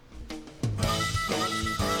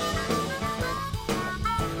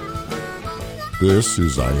This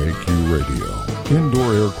is IAQ Radio,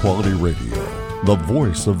 Indoor Air Quality Radio, the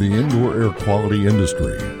voice of the indoor air quality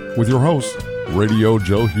industry, with your hosts, Radio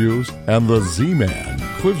Joe Hughes and the Z-Man,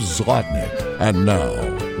 Cliff Zlotnick. And now,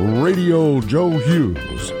 Radio Joe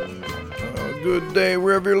Hughes. Good day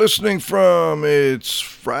wherever you're listening from. It's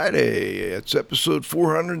Friday. It's episode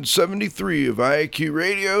 473 of IAQ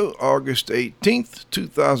Radio, August 18th,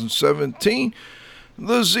 2017.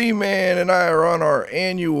 The Z-Man and I are on our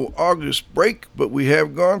annual August break, but we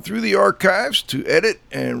have gone through the archives to edit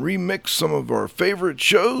and remix some of our favorite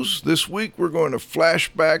shows. This week we're going to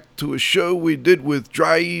flash back to a show we did with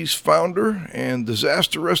Dri-Eaz founder and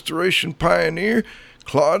disaster restoration pioneer,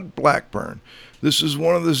 Claude Blackburn. This is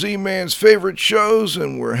one of the Z-Man's favorite shows,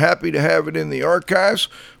 and we're happy to have it in the archives.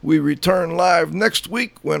 We return live next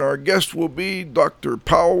week when our guest will be Dr.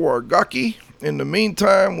 Powell Wargocki. In the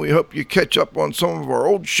meantime, we hope you catch up on some of our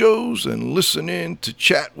old shows and listen in to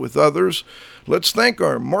chat with others. Let's thank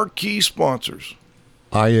our marquee sponsors.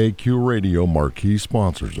 IAQ Radio marquee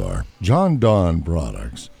sponsors are Jon-Don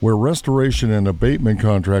Products, where restoration and abatement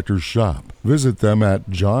contractors shop. Visit them at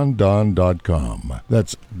jondon.com.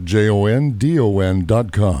 That's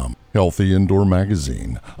JONDON.com. Healthy Indoor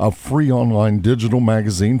Magazine, a free online digital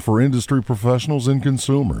magazine for industry professionals and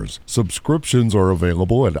consumers. Subscriptions are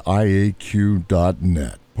available at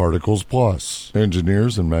IAQ.net. Particles Plus,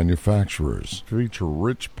 engineers and manufacturers, feature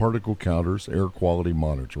rich particle counters, air quality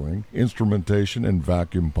monitoring, instrumentation, and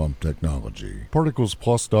vacuum pump technology.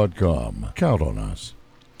 ParticlesPlus.com. Count on us.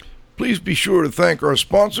 Please be sure to thank our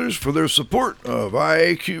sponsors for their support of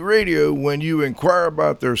IAQ Radio when you inquire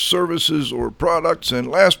about their services or products. And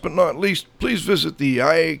last but not least, please visit the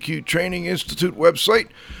IAQ Training Institute website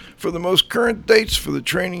for the most current dates for the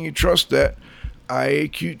training you trust at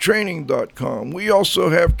IAQtraining.com. We also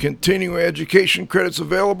have continuing education credits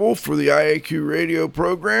available for the IAQ Radio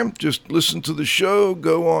program. Just listen to the show,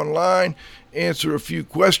 go online, answer a few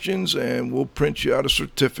questions, and we'll print you out a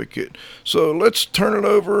certificate. So let's turn it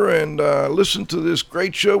over and listen to this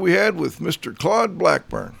great show we had with Mr. Claude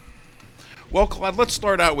Blackburn. Well, Claude, let's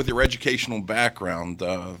start out with your educational background.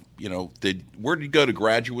 Where did you go to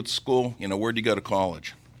graduate school? Where did you go to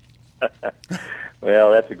college?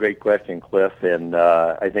 Well, that's a great question, Cliff. And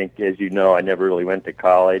I think, as you know, I never really went to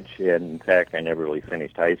college. And in fact, I never really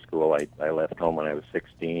finished high school. I left home when I was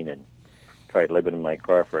 16 and tried living in my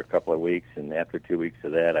car for a couple of weeks. And after 2 weeks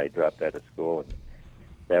of that, I dropped out of school. And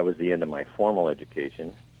that was the end of my formal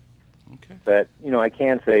education. Okay. But, I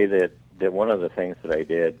can say that one of the things that I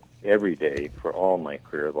did every day for all my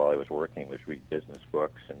career while I was working was read business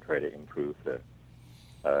books and try to improve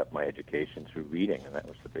my education through reading. And that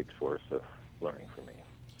was the big source of learning for me.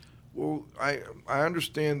 Well, I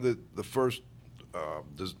understand that the first,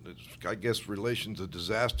 relation to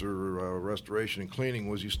disaster restoration and cleaning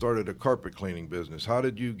was you started a carpet cleaning business. How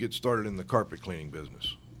did you get started in the carpet cleaning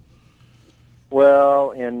business?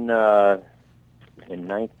 Well, in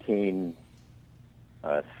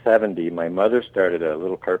 1970, my mother started a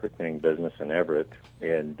little carpet cleaning business in Everett,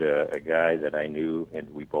 and a guy that I knew and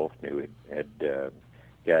we both knew had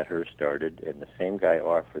got her started, and the same guy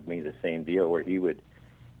offered me the same deal where he would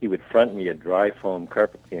front me a dry foam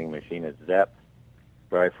carpet cleaning machine, a Zep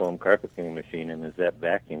dry foam carpet cleaning machine, and a Zep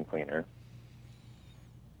vacuum cleaner.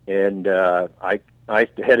 And I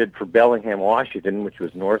headed for Bellingham, Washington, which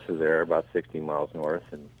was north of there, about 60 miles north,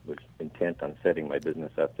 and was intent on setting my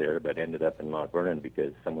business up there, but ended up in Mount Vernon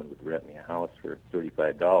because someone would rent me a house for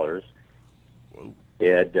 $35. Whoa.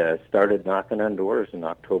 Had started knocking on doors in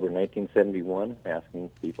October 1971, asking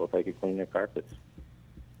people if I could clean their carpets.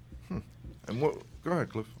 And what? Go ahead,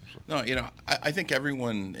 Cliff. No, I think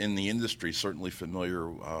everyone in the industry is certainly familiar,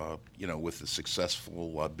 with the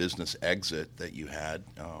successful business exit that you had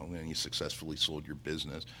when you successfully sold your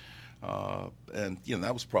business. And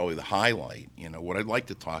that was probably the highlight. What I'd like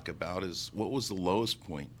to talk about is what was the lowest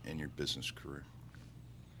point in your business career?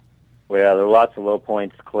 Well, there were lots of low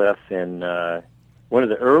points, Cliff, and one of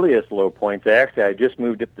the earliest low points, actually, I just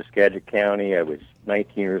moved up to Skagit County. I was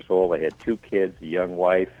 19 years old. I had 2 kids, a young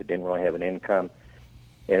wife. I didn't really have an income.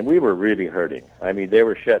 And we were really hurting. I mean, they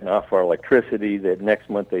were shutting off our electricity. The next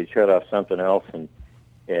month they'd shut off something else, and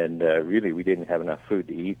really we didn't have enough food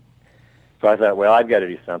to eat. So I thought, well, I've got to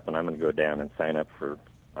do something. I'm going to go down and sign up for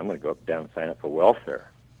welfare.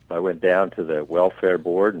 So I went down to the welfare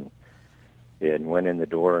board and went in the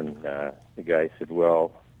door, and the guy said,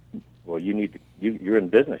 well, you're in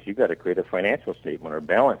business. You've got to create a financial statement or a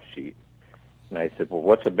balance sheet. And I said, well,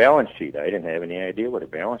 what's a balance sheet? I didn't have any idea what a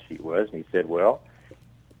balance sheet was. And he said, well,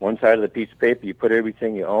 one side of the piece of paper you put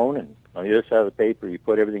everything you own, and on the other side of the paper you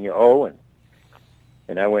put everything you owe. And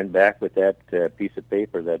And I went back with that piece of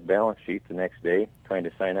paper, that balance sheet, the next day, trying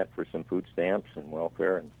to sign up for some food stamps and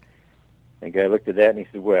welfare. And the guy looked at that and he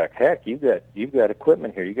said, "Well, heck, you've got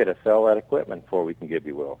equipment here. You got to sell that equipment before we can give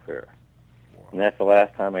you welfare." Wow. And that's the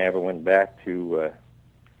last time I ever went back to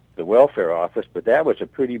the welfare office. But that was a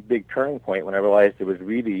pretty big turning point when I realized there was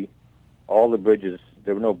really all the bridges.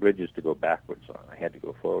 There were no bridges to go backwards on. I had to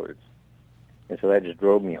go forwards. And so that just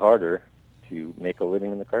drove me harder to make a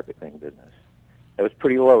living in the carpet cleaning business. I was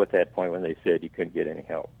pretty low at that point when they said you couldn't get any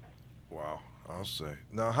help. Wow, I'll say.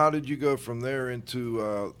 Now, how did you go from there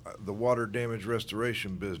into the water damage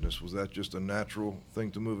restoration business? Was that just a natural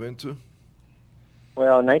thing to move into?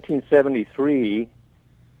 Well, in 1973,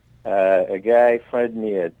 a guy funded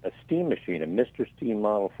me a steam machine, a Mr. Steam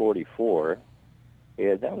Model 44.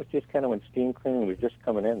 And that was just kind of when steam cleaning was just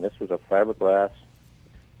coming in. This was a fiberglass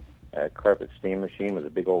carpet steam machine with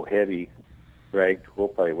a big old heavy drag tool,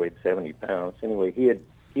 probably weighed 70 pounds. Anyway, he had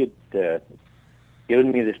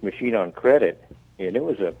given me this machine on credit, and it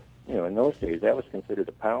was in those days, that was considered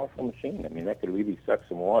a powerful machine. I mean, that could really suck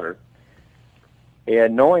some water.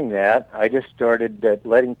 And knowing that, I just started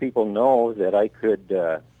letting people know that I could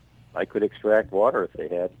extract water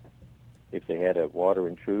if they had a water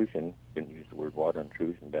intrusion. Didn't use the word water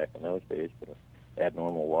intrusion back in those days, but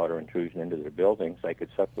abnormal water intrusion into their buildings, I could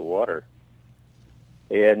suck the water.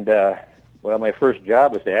 And well, my first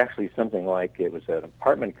job was actually something like, it was an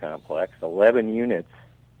apartment complex, 11 units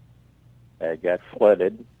got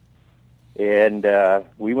flooded, and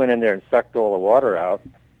we went in there and sucked all the water out,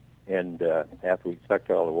 and after we sucked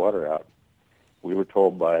all the water out, we were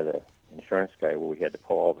told by the insurance guy, well, we had to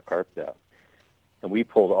pull all the carpet out. And we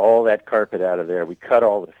pulled all that carpet out of there. We cut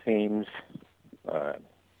all the seams,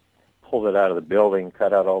 pulled it out of the building,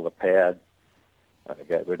 cut out all the pad,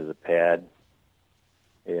 got rid of the pad,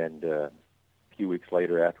 and a few weeks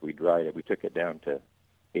later after we dried it, we took it down to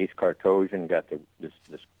Ace Cartosian, got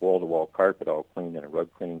this wall-to-wall carpet all cleaned in a rug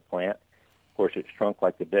cleaning plant. Of course, it shrunk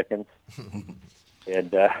like the dickens.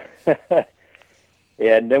 And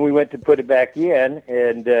and then we went to put it back in,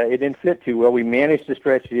 and it didn't fit too well. We managed to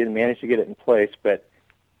stretch it in, managed to get it in place, but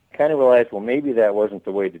kind of realized, well, maybe that wasn't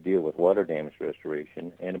the way to deal with water damage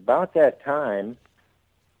restoration. And about that time,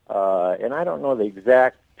 and I don't know the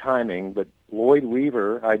exact timing, but Lloyd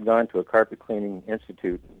Weaver, I'd gone to a Carpet Cleaning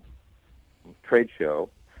Institute trade show.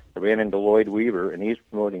 I ran into Lloyd Weaver, and he's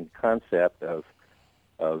promoting the concept of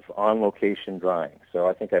on-location drying. So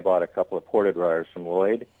I think I bought a couple of porta dryers from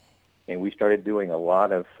Lloyd, and we started doing a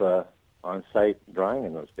lot of on-site drying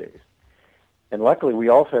in those days. And luckily, we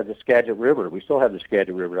also had the Skagit River. We still have the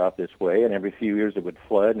Skagit River out this way, and every few years it would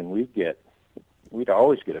flood, and we'd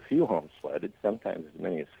always get a few homes flooded, sometimes as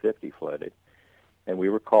many as 50 flooded. And we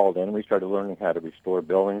were called in. We started learning how to restore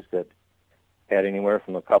buildings that had anywhere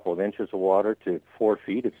from a couple of inches of water to 4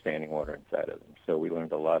 feet of standing water inside of them. So we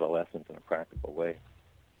learned a lot of lessons in a practical way.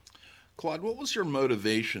 Claude, what was your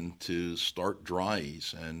motivation to start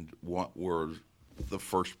Dry-Ease, and what were the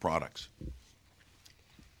first products?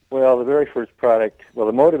 Well, the very first product,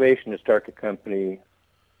 the motivation to start the company,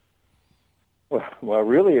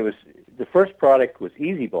 really it was, the first product was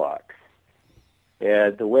Easy Blocks.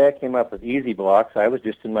 And the way I came up with Easy Blocks, I was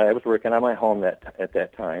working on my home at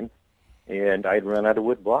that time, and I'd run out of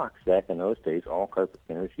wood blocks. Back in those days, all carpet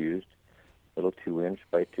cleaners used little 2-inch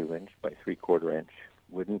by 2-inch by 3/4-inch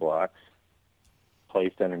wooden blocks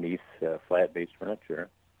placed underneath flat-based furniture.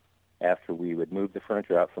 After we would move the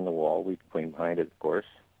furniture out from the wall, we'd clean behind it, of course,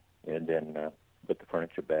 and then put the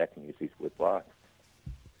furniture back and use these wood blocks.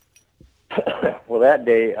 Well, that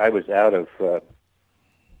day I was out of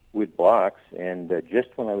wood blocks, and just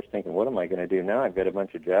when I was thinking, what am I going to do now? I've got a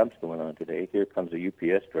bunch of jobs going on today. Here comes a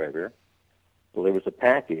UPS driver. Well, there was a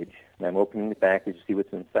package, and I'm opening the package to see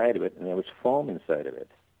what's inside of it, and there was foam inside of it.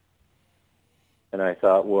 And I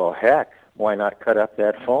thought, well, heck, why not cut up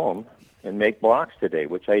that foam and make blocks today,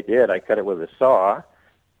 which I did. I cut it with a saw,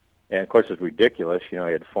 and of course it was ridiculous. I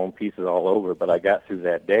had foam pieces all over, but I got through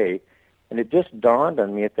that day. And it just dawned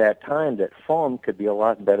on me at that time that foam could be a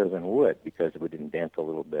lot better than wood because it would indent a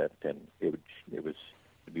little bit, and it would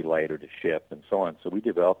be lighter to ship and so on. So we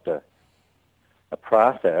developed a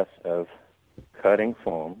process of cutting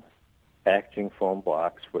foam, packaging foam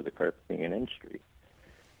blocks for the carpet cleaning industry.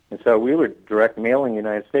 And so we were direct mailing the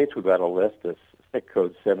United States. We got a list of SIC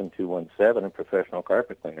code 7217 of professional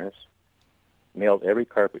carpet cleaners, mailed every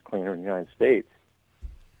carpet cleaner in the United States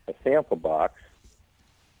a sample box,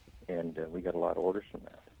 and we got a lot of orders from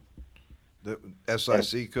that. The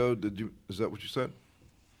SIC code, is that what you said?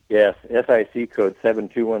 Yes, SIC code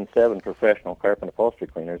 7217, professional carpet upholstery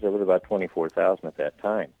cleaners. There was about 24,000 at that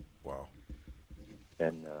time. Wow.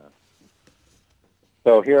 And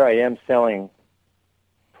So here I am selling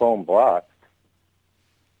foam blocks,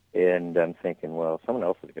 and I'm thinking, well, someone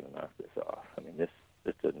else is going to knock this off. I mean, this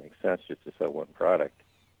doesn't make sense just to sell one product.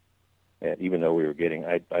 And even though we were getting,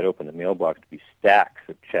 I'd open the mailbox to be stacks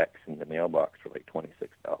of checks in the mailbox for like $26.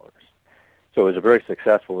 So it was a very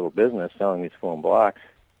successful little business selling these foam blocks.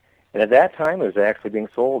 And at that time, it was actually being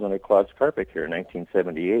sold under Claude's Carpet here in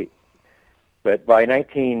 1978. But by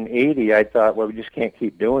 1980, I thought, well, we just can't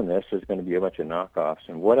keep doing this. There's going to be a bunch of knockoffs.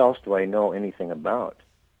 And what else do I know anything about?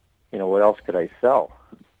 You know, what else could I sell?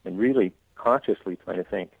 And really consciously trying to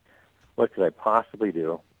think, what could I possibly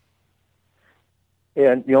do?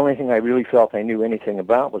 And the only thing I really felt I knew anything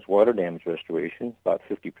about was water damage restoration. About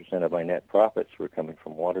 50% of my net profits were coming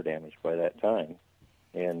from water damage by that time.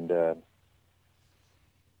 And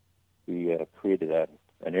we created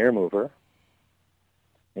an air mover.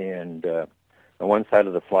 And on one side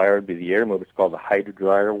of the flyer would be the air mover. It's called the Hydro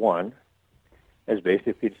Dryer 1. It's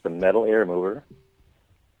basically just a metal air mover.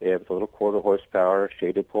 They have a little quarter horsepower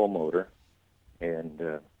shaded pole motor.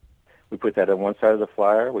 And we put that on one side of the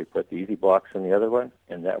flyer. We put the Easy Blocks on the other one,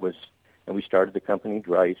 and we started the company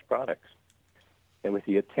Dry-Ease Products. And with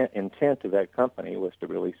the intent of that company was to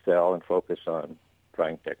really sell and focus on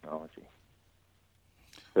drying technology.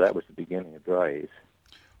 So that was the beginning of Dry-Ease.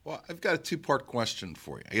 Well, I've got a two-part question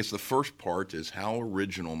for you. I guess the first part is, how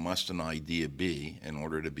original must an idea be in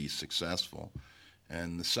order to be successful?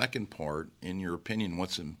 And the second part, in your opinion,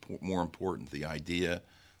 what's more important, the idea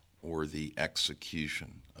or the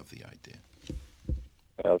execution of the idea?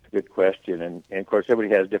 Well, that's a good question. And of course,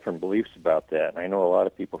 everybody has different beliefs about that. I know a lot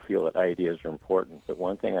of people feel that ideas are important. But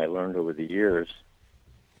one thing I learned over the years,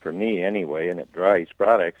 for me anyway, and at Dry-Ease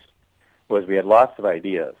Products, was we had lots of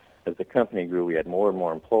ideas. As the company grew, we had more and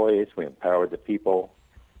more employees. We empowered the people.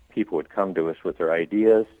 People would come to us with their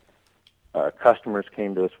ideas. Customers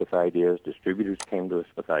came to us with ideas. Distributors came to us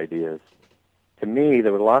with ideas. To me,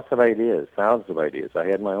 there were lots of ideas, thousands of ideas. I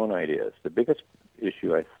had my own ideas. The biggest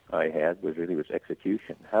issue I had was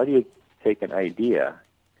execution. How do you take an idea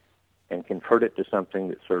and convert it to something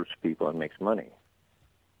that serves people and makes money?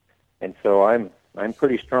 And so I'm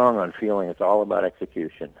pretty strong on feeling it's all about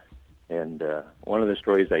execution. And one of the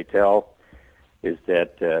stories I tell is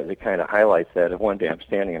that it kind of highlights that. One day I'm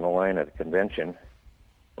standing in a line at a convention,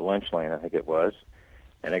 a lunch line I think it was,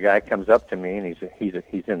 and a guy comes up to me, and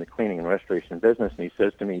he's in the cleaning and restoration business, and he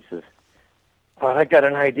says to me, he says, "Oh, I got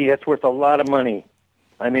an idea. It's worth a lot of money.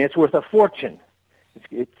 I mean, it's worth a fortune.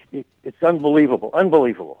 It's unbelievable,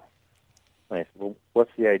 unbelievable." And I said, "Well,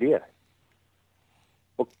 what's the idea?"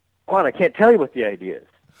 "Well, Quan, I can't tell you what the idea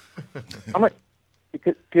is." "How much?"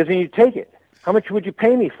 Because then you take it. "How much would you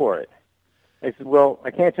pay me for it?" I said, "Well,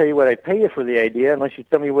 I can't tell you what I'd pay you for the idea unless you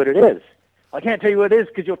tell me what it is." "I can't tell you what it is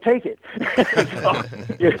because you'll take it." So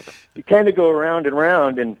you kind of go around and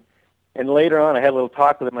round, and later on I had a little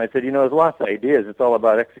talk with him. I said, there's lots of ideas. It's all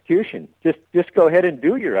about execution. Just go ahead and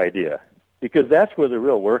do your idea, because that's where the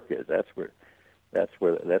real work is. That's where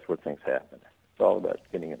things happen. It's all about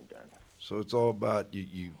getting them done. So it's all about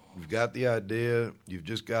you've got the idea. You've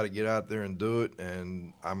just got to get out there and do it.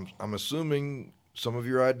 And I'm assuming some of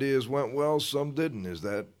your ideas went well, some didn't. Is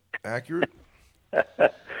that accurate?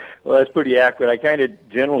 Well, that's pretty accurate. I kind of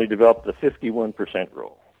generally developed the 51%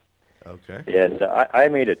 rule. Okay. And I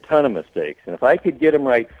made a ton of mistakes. And if I could get them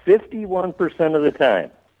right 51% of the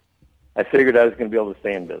time, I figured I was going to be able to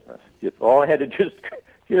stay in business. All I had to just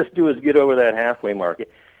do is get over that halfway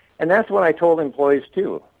market. And that's what I told employees,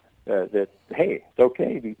 too, that, hey, it's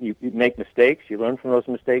okay. You make mistakes. You learn from those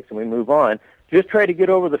mistakes, and we move on. Just try to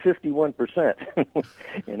get over the 51%,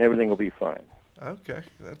 and everything will be fine. Okay.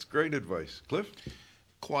 That's great advice. Cliff?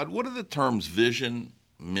 Claude, what do the terms vision,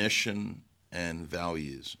 mission, and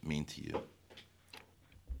values mean to you?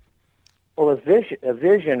 Well, a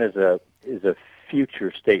vision is a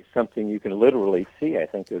future state, something you can literally see. I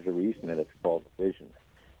think there's a reason that it's called a vision.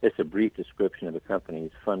 It's a brief description of a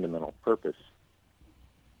company's fundamental purpose.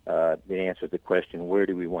 It answers the question, where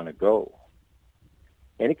do we want to go?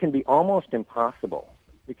 And it can be almost impossible.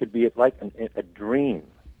 It could be like a dream,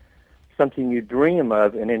 something you dream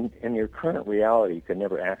of, and in your current reality, you can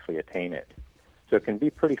never actually attain it. So it can be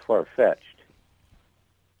pretty far-fetched.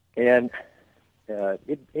 And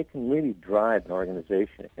it can really drive an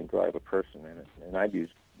organization. It can drive a person. And I've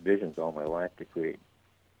used visions all my life to create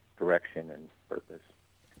direction and purpose.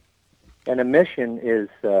 And a mission is,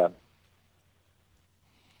 a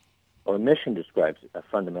mission describes a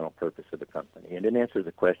fundamental purpose of the company. And it answers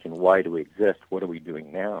the question, why do we exist? What are we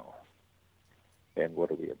doing now? And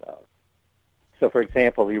what are we about? So, for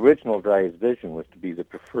example, the original Dry-Ease vision was to be the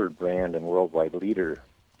preferred brand and worldwide leader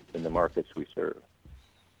in the markets we serve.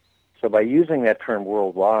 So by using that term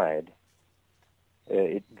worldwide,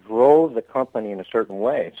 it drove the company in a certain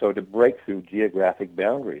way, so to break through geographic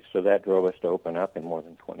boundaries. So that drove us to open up in more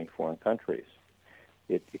than 20 foreign countries.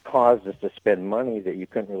 It caused us to spend money that you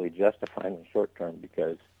couldn't really justify in the short term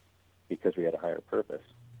because we had a higher purpose.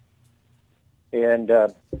 And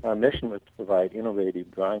our mission was to provide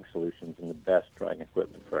innovative drying solutions and the best drying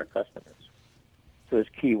equipment for our customers. So there's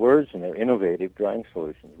key words in there: innovative drying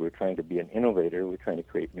solutions. We're trying to be an innovator. We're trying to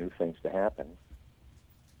create new things to happen.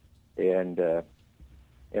 And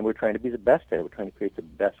we're trying to be the best at it. We're trying to create the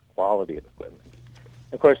best quality of equipment.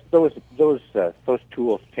 Of course, those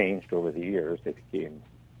tools changed over the years. They became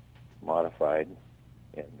modified,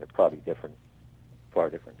 and they're probably different, far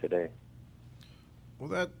different today.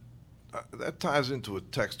 Well, that ties into a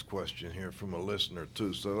text question here from a listener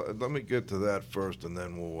too. So let me get to that first, and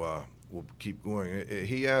then we'll keep going.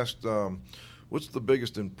 He asked, "What's the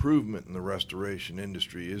biggest improvement in the restoration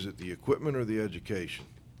industry? Is it the equipment or the education?"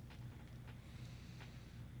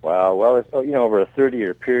 Wow. Well, over a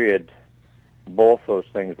 30-year period, both those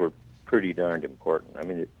things were pretty darned important. I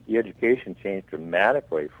mean, the education changed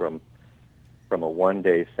dramatically from a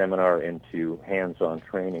one-day seminar into hands-on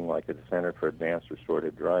training like at the Center for Advanced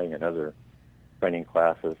Restorative Drying and other training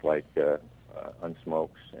classes like Unsmokes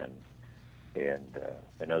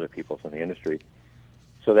and other people in the industry.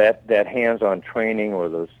 So that hands-on training or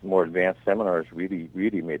those more advanced seminars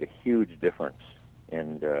really made a huge difference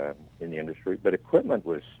in the industry. But equipment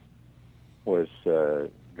was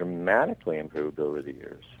dramatically improved over the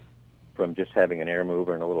years, from just having an air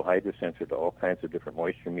mover and a little hydro sensor to all kinds of different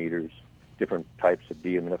moisture meters, different types of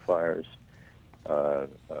dehumidifiers,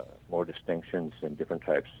 more distinctions in different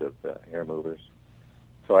types of air movers.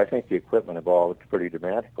 So I think the equipment evolved pretty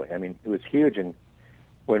dramatically. I mean, it was huge. And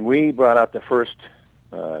when we brought out the first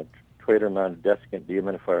trader-mounted desiccant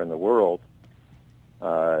dehumidifier in the world,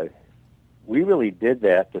 we really did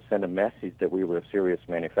that to send a message that we were a serious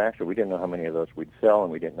manufacturer. We didn't know how many of those we'd sell,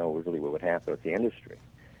 and we didn't know really what would happen with the industry.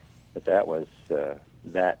 But that was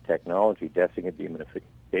that technology, desiccant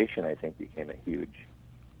dehumidification, I think, became a huge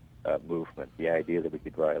movement. The idea that we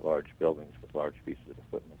could dry large buildings with large pieces of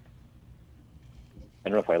equipment. I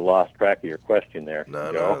don't know if I lost track of your question there.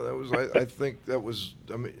 No, Joe. no, that was. I think that was.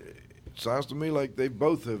 I mean, it sounds to me like they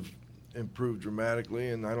both have improved dramatically,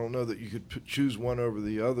 and I don't know that you could choose one over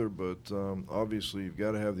the other, but obviously you've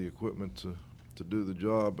got to have the equipment to do the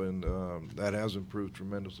job, and that has improved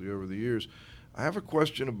tremendously over the years. I have a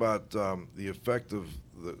question about the effect of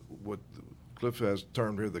what Cliff has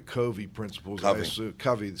termed here the Covey principles.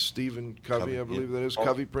 Covey. Stephen Covey, I believe that is. Oh.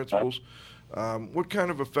 Covey principles. What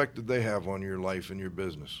kind of effect did they have on your life and your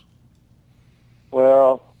business?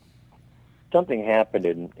 Well, something happened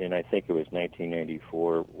in I think it was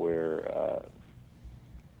 1994 where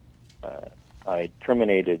I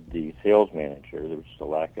terminated the sales manager. There was just a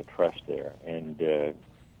lack of trust there, and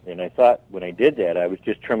I thought when I did that I was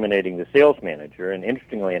just terminating the sales manager. And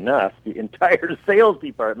interestingly enough, the entire sales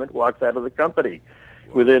department walks out of the company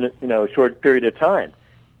within a short period of time.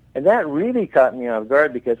 And that really caught me off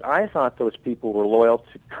guard because I thought those people were loyal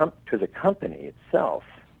to the company itself,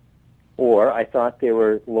 or I thought they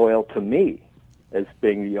were loyal to me as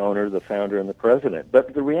being the owner, the founder, and the president.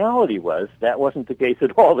 But the reality was that wasn't the case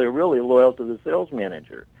at all. They were really loyal to the sales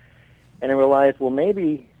manager. And I realized, well,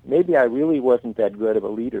 maybe I really wasn't that good of a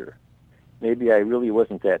leader. Maybe I really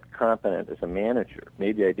wasn't that competent as a manager.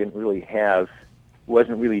 Maybe I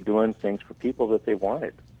wasn't really doing things for people that they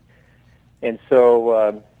wanted. And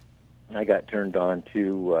so I got turned on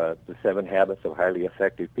to The 7 Habits of Highly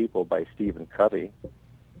Effective People by Stephen Covey.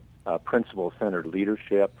 Principle-centered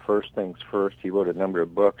leadership, first things first. He wrote a number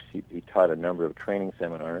of books. He taught a number of training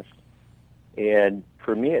seminars. And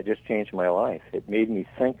for me, it just changed my life. It made me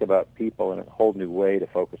think about people in a whole new way, to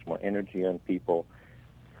focus more energy on people,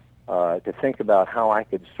 to think about how I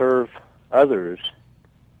could serve others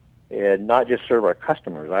and not just serve our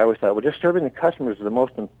customers. I always thought, well, just serving the customers is the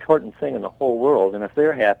most important thing in the whole world. And if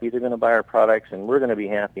they're happy, they're going to buy our products, and we're going to be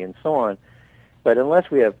happy, and so on. But unless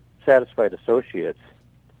we have satisfied associates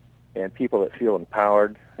and people that feel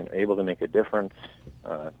empowered and able to make a difference,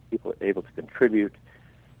 people able to contribute,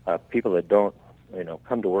 people that don't,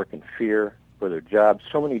 come to work in fear for their jobs,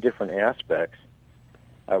 so many different aspects,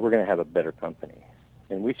 we're going to have a better company.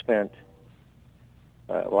 And we spent,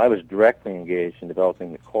 I was directly engaged in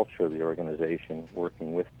developing the culture of the organization,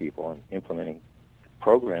 working with people and implementing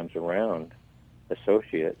programs around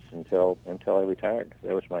associates until I retired.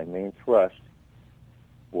 That was my main thrust,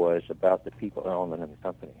 was about the people element in the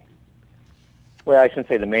company. Well, I shouldn't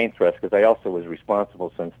say the main thrust, because I also was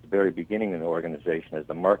responsible since the very beginning in the organization as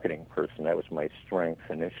the marketing person. That was my strength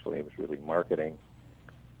initially. It was really marketing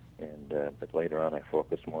and but later on I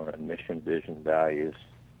focused more on mission, vision, values,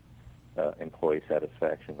 employee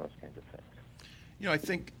satisfaction, those kinds of things. I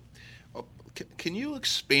think, can you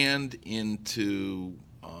expand into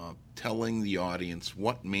telling the audience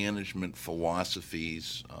what management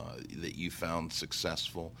philosophies that you found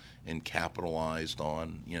successful and capitalized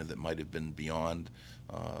on, that might have been beyond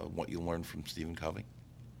what you learned from Stephen Covey?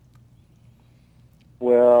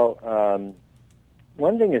 Well,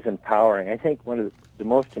 one thing is empowering. I think one of the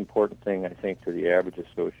most important thing, I think, to the average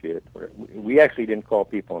associate, we actually didn't call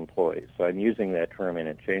people employees, so I'm using that term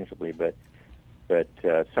interchangeably, but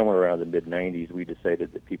somewhere around the mid-'90s, we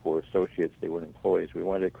decided that people were associates, they weren't employees. We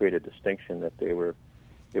wanted to create a distinction that they were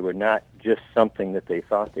not just something that they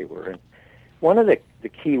thought they were. And one of the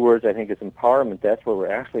key words, I think, is empowerment. That's where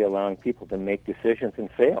we're actually allowing people to make decisions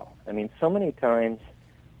and fail. I mean, so many times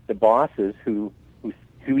the bosses who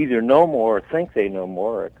either know more or think they know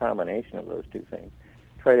more, or a combination of those two things,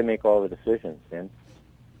 try to make all the decisions. And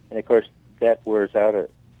of course, that wears out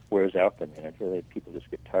the manager. People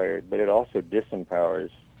just get tired, but it also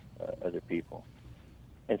disempowers other people.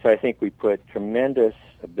 And so I think we put tremendous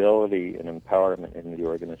ability and empowerment in the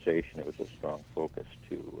organization. It was a strong focus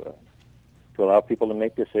to allow people to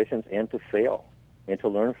make decisions and to fail and to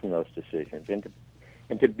learn from those decisions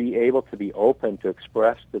and to be able to be open to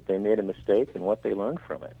express that they made a mistake and what they learned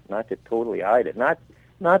from it, not to totally hide it. Not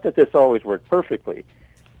that this always worked perfectly.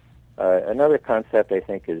 Another concept, I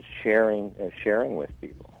think, is sharing with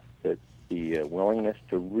people. The willingness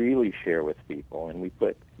to really share with people, and we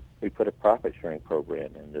put a profit sharing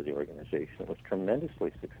program into the organization. It was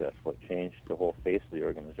tremendously successful. It changed the whole face of the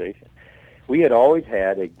organization. We had always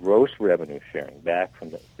had a gross revenue sharing back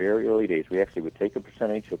from the very early days. We actually would take a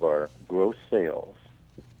percentage of our gross sales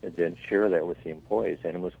and then share that with the employees,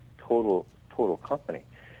 and it was total company.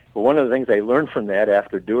 But one of the things I learned from that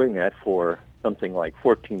after doing that for something like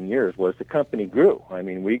 14 years was the company grew. I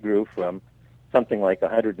mean, we grew from something like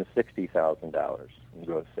 $160,000 in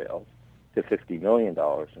gross sales to $50 million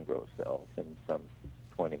in gross sales in some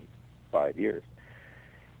 25 years.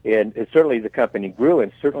 And certainly the company grew,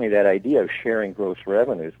 and certainly that idea of sharing gross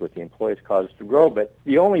revenues with the employees caused us to grow, but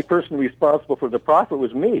the only person responsible for the profit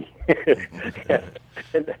was me.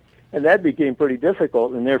 and that became pretty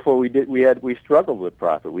difficult, and therefore we struggled with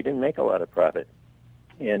profit. We didn't make a lot of profit.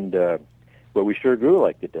 And but we sure grew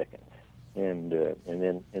like the Dickens. And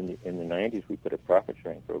then in the 90s, we put a profit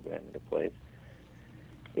sharing program into place.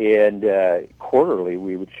 And quarterly,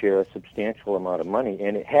 we would share a substantial amount of money,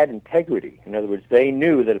 and it had integrity. In other words, they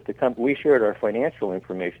knew that if we shared our financial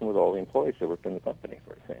information with all the employees that worked in the company,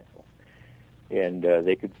 for example, and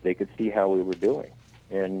they could see how we were doing.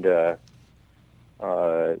 And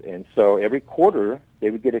so every quarter they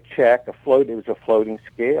would get a check. It was a floating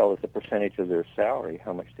scale as a percentage of their salary,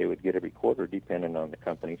 how much they would get every quarter, depending on the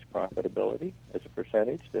company's profitability as a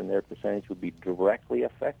percentage. Then their percentage would be directly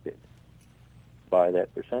affected by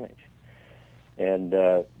that percentage. And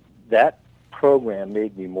that program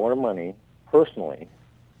made me more money personally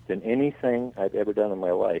than anything I've ever done in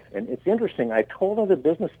my life. And it's interesting, I told other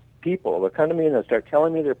business people, they'll come to me and they'll start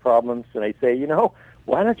telling me their problems, and I say,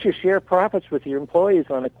 why don't you share profits with your employees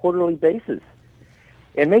on a quarterly basis?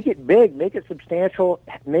 And make it big, make it substantial,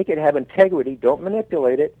 make it have integrity, don't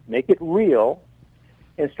manipulate it, make it real,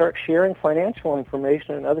 and start sharing financial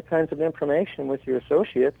information and other kinds of information with your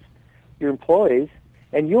associates, your employees,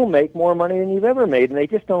 and you'll make more money than you've ever made. And they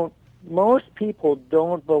just don't, most people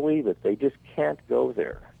don't believe it. They just can't go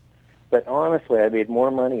there. But honestly, I made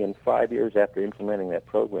more money in 5 years after implementing that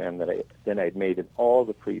program than I'd made in all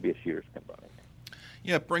the previous years combined.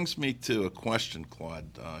 Yeah, it brings me to a question, Claude.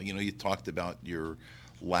 You talked about your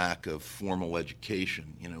lack of formal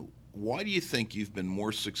education. Why do you think you've been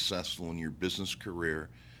more successful in your business career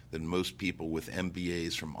than most people with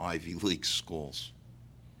MBAs from Ivy League schools?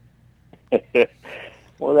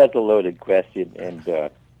 Well, that's a loaded question,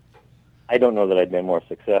 and I don't know that I've been more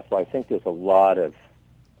successful. I think there's a lot of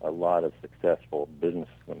successful business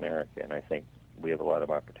in America, and I think we have a lot of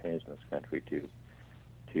opportunities in this country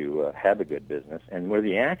to have a good business. And where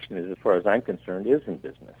the action is, as far as I'm concerned, is in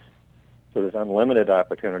business. So there's unlimited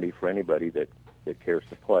opportunity for anybody that cares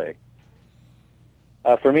to play.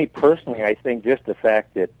 For me personally, I think just the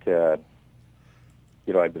fact that I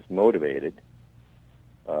was motivated.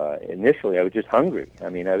 Initially, I was just hungry. I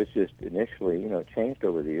mean, I was just initially, it changed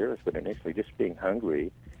over the years, but initially just being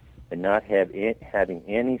hungry and not having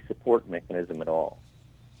any support mechanism at all.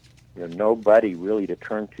 Nobody really to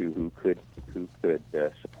turn to who could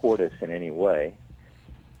support us in any way,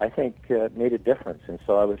 I think made a difference. And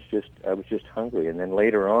so I was just hungry. And then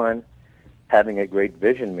later on, having a great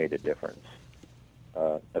vision made a difference.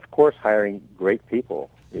 Of course, hiring great people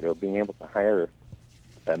Being able to hire,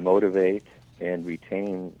 motivate, and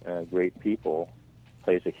retain great people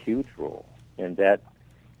plays a huge role. And that,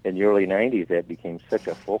 in the early 90s, that became such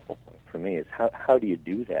a focal point for me, is how do you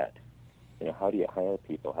do that? How do you hire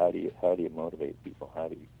people? How do you motivate people? How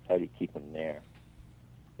do you keep them there?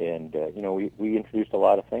 And we introduced a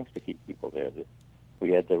lot of things to keep people there.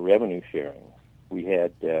 We had the revenue sharing. We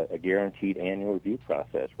had a guaranteed annual review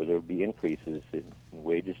process where there would be increases in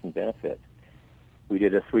wages and benefits. We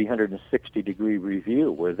did a 360-degree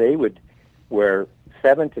review where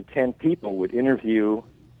 7 to 10 people would interview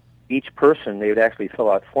each person. They would actually fill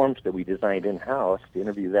out forms that we designed in-house to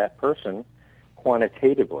interview that person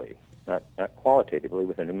quantitatively, not qualitatively,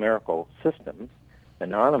 with a numerical system,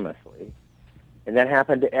 anonymously. And that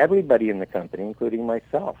happened to everybody in the company, including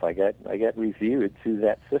myself. I got reviewed through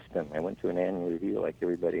that system. I went to an annual review like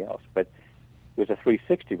everybody else. But it was a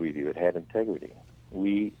 360 review. It had integrity.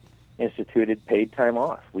 We instituted paid time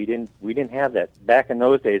off. We didn't have that. Back in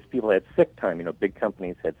those days, people had sick time. Big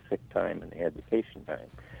companies had sick time and they had vacation time.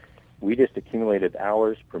 We just accumulated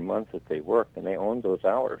hours per month that they worked, and they owned those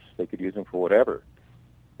hours. They could use them for whatever.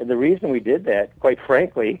 And the reason we did that, quite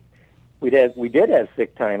frankly, we did have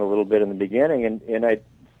sick time a little bit in the beginning, and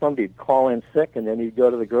somebody'd call in sick, and then you'd go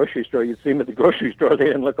to the grocery store. You'd see them at the grocery store. They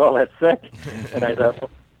didn't look all that sick. And I thought, well,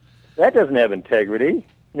 that doesn't have integrity.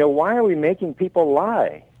 Why are we making people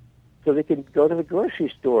lie so they can go to the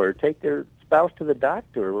grocery store, take their spouse to the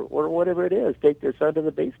doctor, or whatever it is, take their son to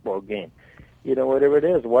the baseball game, whatever it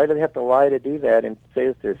is. Why do they have to lie to do that and say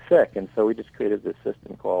that they're sick? And so we just created this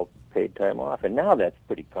system called paid time off, and now that's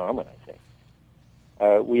pretty common, I think.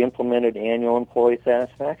 We implemented annual employee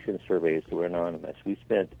satisfaction surveys that were anonymous. We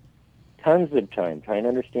spent tons of time trying to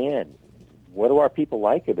understand, what do our people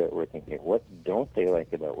like about working here? What don't they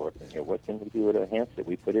like about working here? What can we do to enhance it?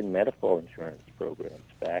 We put in medical insurance programs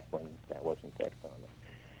back when that wasn't that common.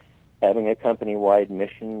 Having a company-wide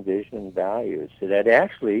mission, vision, and values, so that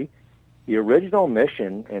actually the original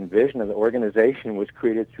mission and vision of the organization was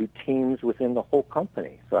created through teams within the whole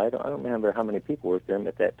company. So I don't remember how many people worked there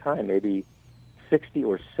at that time, maybe 60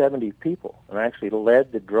 or 70 people, and I actually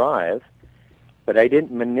led the drive, but I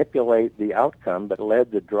didn't manipulate the outcome, but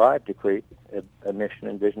led the drive to create a mission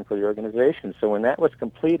and vision for the organization. So when that was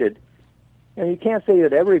completed, you can't say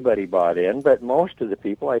that everybody bought in, but most of the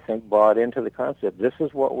people, I think, bought into the concept. This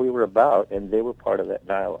is what we were about, and they were part of that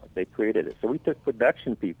dialogue. They created it. So we took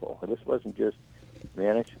production people. This wasn't just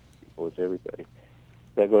management people, it was everybody.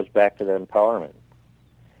 That goes back to the empowerment.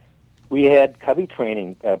 We had Cubby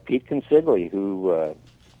training. Pete Consigli, who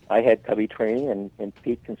I had Cubby training, and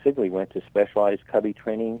Pete Consigli went to specialized Cubby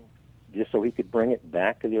training just so he could bring it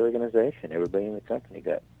back to the organization. Everybody in the company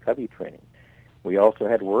got Cubby training. We also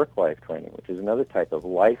had work-life training, which is another type of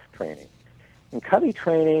life training. And Cubby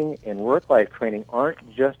training and work-life training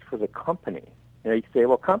aren't just for the company. You say,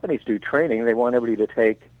 well, companies do training. They want everybody to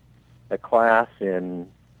take a class in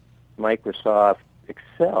Microsoft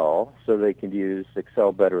Excel so they can use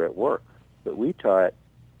Excel better at work. But we taught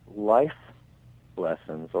life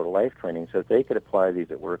lessons or life training so that they could apply these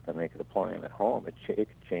at work and they could apply them at home. It could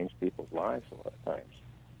change people's lives a lot of times.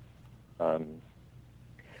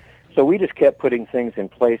 So we just kept putting things in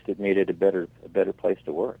place that made it a better place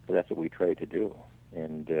to work. So that's what we tried to do.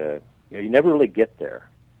 And you never really get there.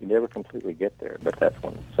 You never completely get there. But that's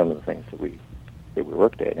some of the things that we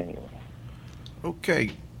worked at anyway.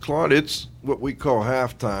 Okay, Claude, it's what we call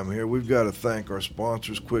halftime here. We've got to thank our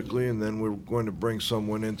sponsors quickly, and then we're going to bring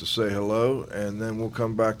someone in to say hello, and then we'll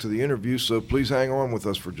come back to the interview. So please hang on with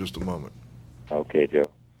us for just a moment. Okay, Joe.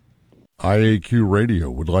 IAQ Radio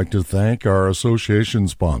would like to thank our association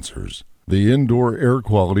sponsors. The Indoor Air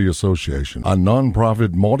Quality Association, a nonprofit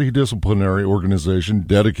multidisciplinary organization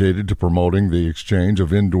dedicated to promoting the exchange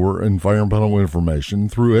of indoor environmental information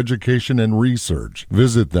through education and research.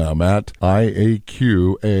 Visit them at iaqa.org.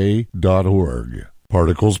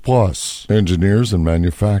 Particles Plus, engineers and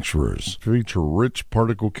manufacturers, feature rich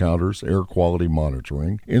particle counters, air quality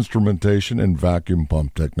monitoring, instrumentation, and vacuum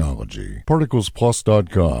pump technology.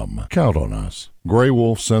 ParticlesPlus.com. Count on us. Gray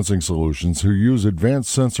Wolf Sensing Solutions, who use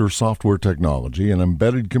advanced sensor software technology and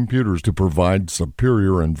embedded computers to provide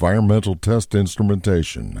superior environmental test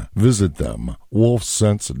instrumentation. Visit them,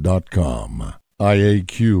 wolfsense.com.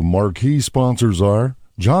 IAQ marquee sponsors are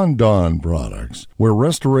John Don Products, where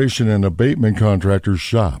restoration and abatement contractors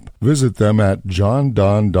shop. Visit them at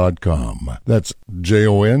johndon.com. That's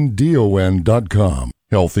JONDON.com.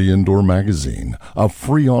 Healthy Indoor Magazine, a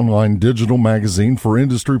free online digital magazine for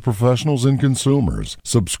industry professionals and consumers.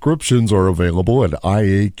 Subscriptions are available at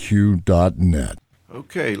IAQ.net.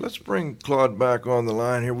 Okay, let's bring Claude back on the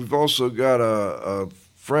line here. We've also got a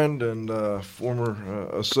friend and former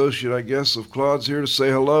associate, I guess, of Claude's here to say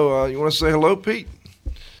hello. You want to say hello, Pete?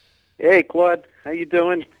 Hey, Claude. How you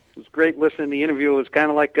doing? It was great listening to the interview. It was kind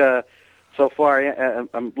of like so far.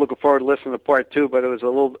 I'm looking forward to listening to part 2, but it was a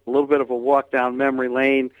little bit of a walk down memory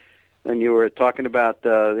lane. And you were talking about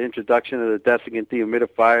the introduction of the desiccant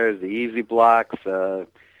dehumidifiers, the Easy Blocks, 7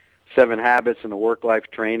 Habits, and the work-life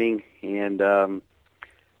training. And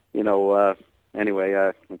anyway,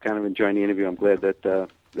 I'm kind of enjoying the interview. I'm glad that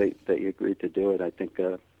you agreed to do it. I think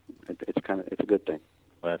it's a good thing.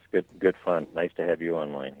 Well, that's good fun. Nice to have you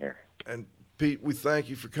online here. And Pete, we thank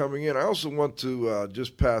you for coming in. I also want to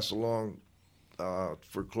just pass along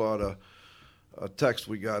for Claude a text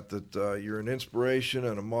we got that you're an inspiration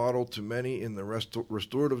and a model to many in the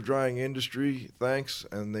restorative drying industry. Thanks,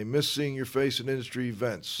 and they miss seeing your face at industry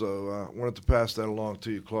events. So I wanted to pass that along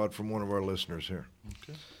to you, Claude, from one of our listeners here.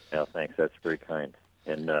 Okay. Yeah, thanks. That's very kind.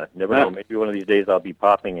 And never know, maybe one of these days I'll be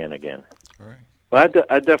popping in again. All right. Well,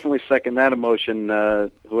 I definitely second that emotion.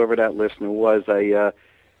 Whoever that listener was,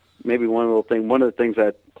 maybe one of the things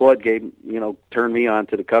that Claude gave, turned me on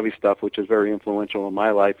to the Covey stuff, which is very influential in my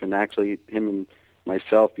life. And actually, him and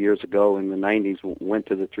myself years ago in the '90s went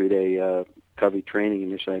to the 3-day Covey training.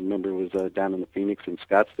 Initially, I remember it was down in the Phoenix in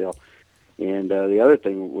Scottsdale. And the other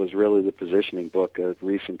thing was really the positioning book,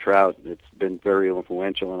 Reese and Trout. It's been very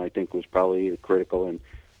influential, and I think was probably critical in,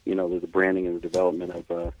 the branding and the development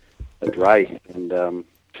of a dry. And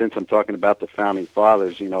since I'm talking about the founding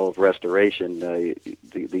fathers, of restoration,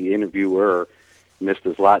 the interviewer,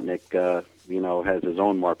 Mr. Zlotnick, has his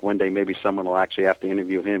own mark. One day maybe someone will actually have to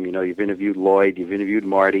interview him. You've interviewed Lloyd, you've interviewed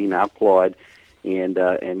Marty, now Claude, and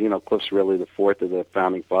Cliff's really the fourth of the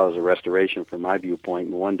founding fathers of restoration from my viewpoint.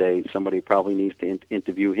 And one day somebody probably needs to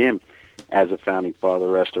interview him as a founding father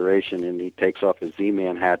of restoration, and he takes off his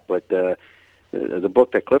Z-Man hat. But the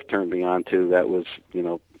book that Cliff turned me on to, that was,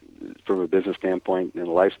 from a business standpoint and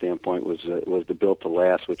a life standpoint, was the Built to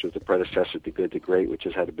Last, which was the predecessor to Good to Great, which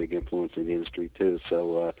has had a big influence in the industry too.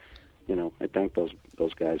 So, I thank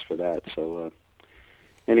those guys for that. So,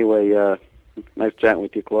 anyway, nice chatting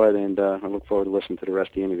with you, Claude, and I look forward to listening to the rest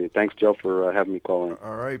of the interview. Thanks, Joe, for having me call in.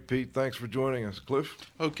 All right, Pete, thanks for joining us. Cliff?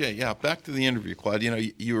 Okay, yeah, back to the interview, Claude.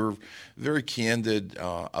 You were very candid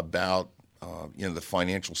about the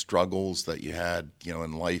financial struggles that you had,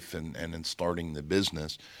 in life and in starting the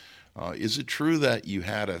business. Is it true that you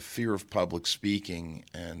had a fear of public speaking,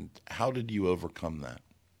 and how did you overcome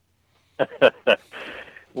that?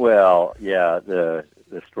 Well, yeah, the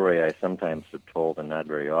story I sometimes have told, and not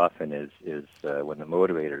very often, is when the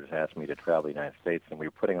Motivators asked me to travel the United States, and we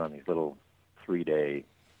were putting on these little 3-day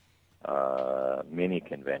mini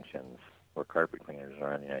conventions for carpet cleaners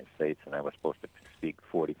around the United States, and I was supposed to speak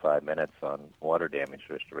 45 minutes on water damage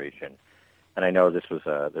restoration. And I know this was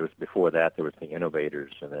there was before that there was the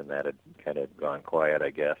Innovators, and then that had kind of gone quiet,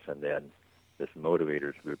 I guess, and then this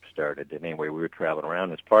Motivators group started. And anyway, we were traveling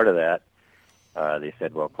around. As part of that, they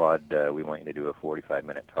said, "Well, Claude, we want you to do a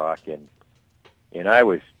 45-minute talk." And I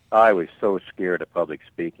was so scared of public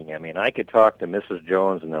speaking. I mean, I could talk to Mrs.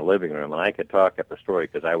 Jones in the living room, and I could talk up a story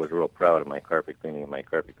because I was real proud of my carpet cleaning and my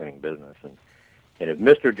carpet cleaning business. And if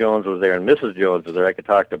Mr. Jones was there and Mrs. Jones was there, I could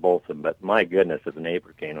talk to both of them. But my goodness, if the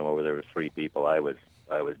neighbor came over, there was 3 people, I was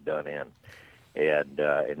done in.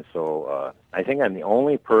 And so I think I'm the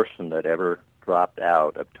only person that ever dropped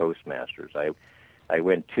out of Toastmasters. I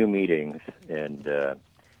went 2 meetings and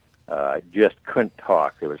I just couldn't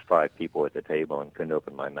talk. There was 5 people at the table and couldn't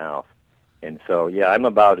open my mouth. And so, yeah, I'm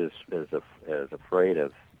about as afraid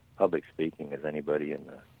of public speaking as anybody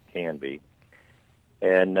can be.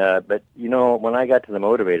 And but when I got to the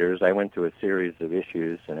Motivators, I went through a series of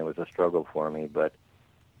issues, and it was a struggle for me. But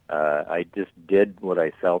I just did what I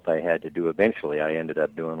felt I had to do. Eventually, I ended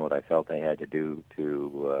up doing what I felt I had to do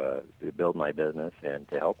to build my business and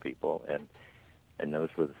to help people. And those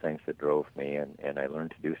were the things that drove me. And I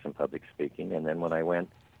learned to do some public speaking. And then when I went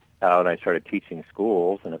out, I started teaching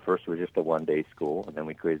schools. And at first, it was just a 1-day school, and then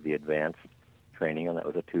we created the advanced training, and that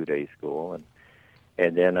was a 2-day school.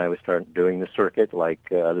 And then I was starting doing the circuit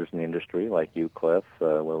like others in the industry, like you, Cliff,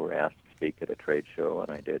 where we're asked to speak at a trade show, and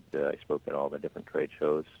I spoke at all the different trade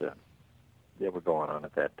shows that were going on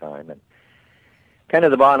at that time. And kind of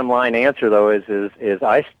the bottom line answer, though, is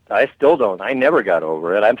I still don't. I never got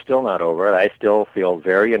over it. I'm still not over it. I still feel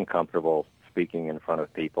very uncomfortable speaking in front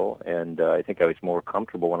of people, and I think I was more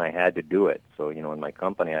comfortable when I had to do it. So, in my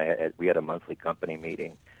company, we had a monthly company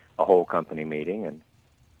meeting, a whole company meeting, and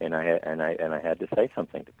I had to say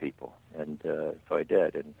something to people, and so I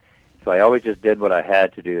did. And so I always just did what I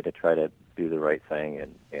had to do to try to do the right thing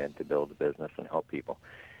and to build a business and help people.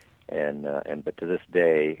 But to this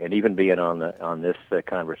day, and even being on this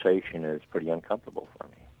conversation is pretty uncomfortable for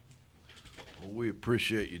me. Well, we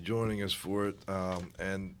appreciate you joining us for it.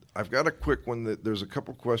 And I've got a quick one there's a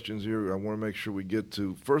couple questions here I want to make sure we get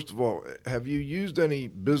to. First of all, have you used any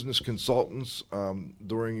business consultants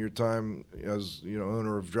during your time as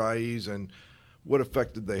owner of Dry-Eaz, and what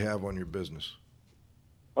effect did they have on your business?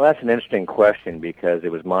 Well, that's an interesting question because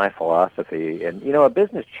it was my philosophy. And, a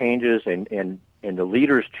business changes and the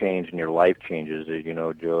leaders change and your life changes, as you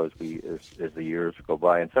know, Joe, as the years go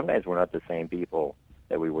by. And sometimes we're not the same people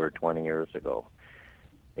that we were 20 years ago.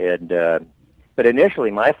 And but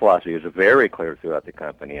initially, my philosophy was very clear throughout the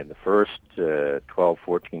company. In the first 12,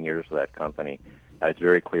 14 years of that company, I was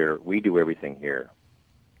very clear, we do everything here.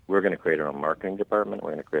 We're going to create our own marketing department.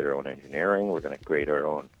 We're going to create our own engineering. We're going to create our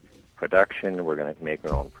own production. We're going to make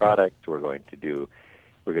our own product. We're going to do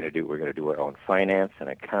our own finance and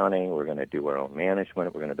accounting. We're going to do our own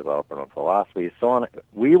management. We're going to develop our own philosophy, so on.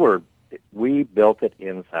 We built it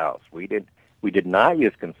in-house. We did not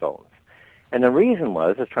use consultants. And the reason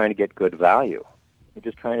was trying to get good value. We're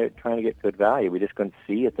just trying to get good value. We just couldn't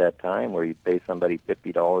see at that time where you pay somebody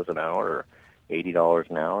 $50 an hour or $80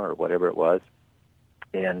 an hour or whatever it was.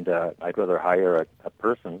 And I'd rather hire a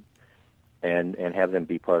person and have them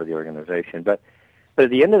be part of the organization. But at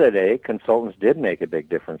the end of the day, consultants did make a big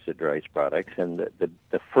difference at Dry-Eaz Products. And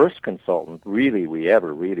the first consultant we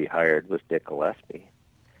ever really hired was Dick Gillespie.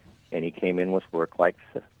 And he came in with work-life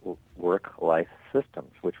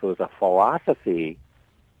systems, which was a philosophy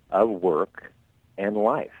of work and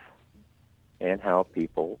life and how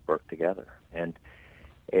people work together. And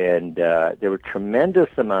there were tremendous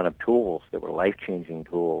amount of tools that were life-changing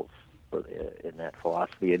tools in that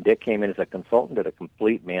philosophy. And Dick came in as a consultant, did a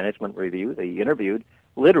complete management review. They interviewed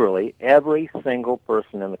literally every single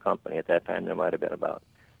person in the company. At that time, there might have been about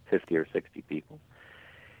 50 or 60 people.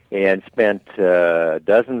 And spent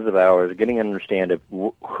dozens of hours getting an understanding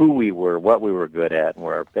of who we were, what we were good at, and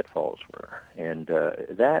where our pitfalls were. And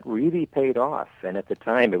that really paid off. And at the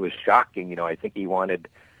time, it was shocking. I think he wanted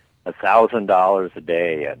 $1,000 a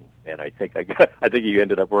day, and I think he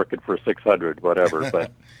ended up working for $600, whatever.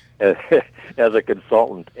 But as a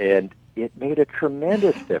consultant, and it made a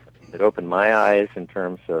tremendous difference. It opened my eyes in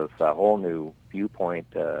terms of a whole new viewpoint,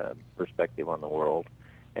 perspective on the world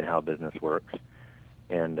and how business works.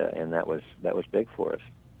 And that was big for us.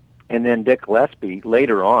 And then Dick Gillespie,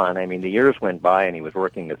 later on, the years went by and he was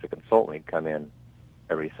working as a consultant. He'd come in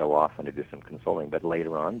every so often to do some consulting. But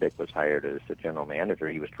later on, Dick was hired as a general manager.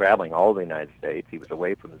 He was traveling all the United States. He was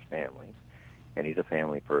away from his family, and he's a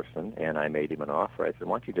family person. And I made him an offer. I said,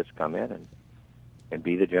 why don't you just come in and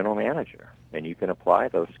be the general manager? And you can apply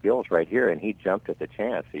those skills right here. And he jumped at the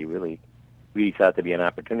chance. He really thought there'd be an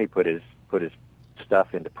opportunity to put his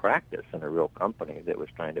stuff into practice in a real company that was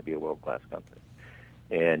trying to be a world-class company.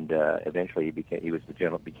 And eventually he became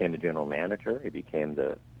the general manager. He became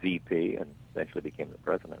the VP and eventually became the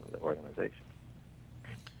president of the organization.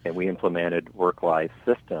 And we implemented work-life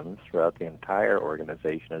systems throughout the entire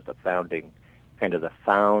organization as the foundation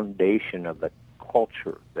of the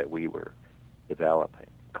culture that we were developing.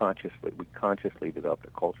 We consciously developed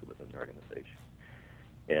a culture within the organization.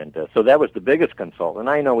 And so that was the biggest consultant. And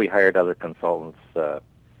I know we hired other consultants.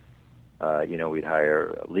 We'd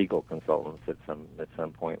hire legal consultants at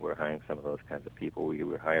some point. We're hiring some of those kinds of people. We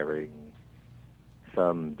were hiring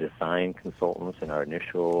some design consultants in our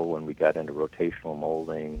initial, when we got into rotational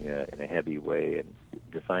molding in a heavy way. And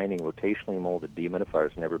designing rotationally molded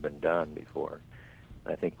dehumidifiers never been done before.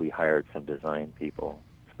 I think we hired some design people,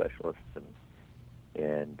 specialists,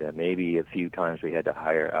 and maybe a few times we had to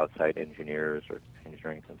hire outside engineers or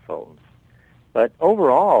engineering consultants. But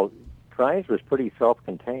overall, Dry-Eaz was pretty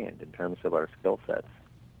self-contained in terms of our skill sets.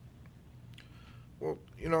 Well,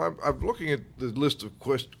 I'm looking at the list of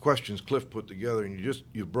questions Cliff put together, and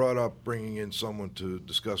you brought up bringing in someone to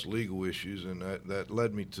discuss legal issues, and that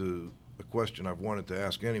led me to a question I've wanted to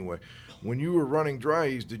ask anyway. When you were running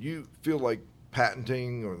Dry-Eaz, did you feel like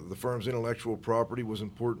patenting or the firm's intellectual property was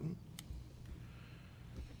important?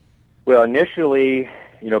 Well, initially,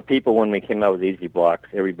 people, when we came out with Easy Blocks,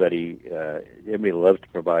 everybody loves to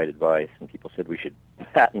provide advice, and people said we should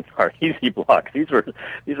patent our Easy Blocks. These were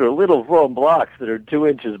little foam blocks that are 2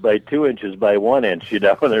 inches by 2 inches by 1 inch, and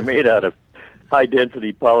they're made out of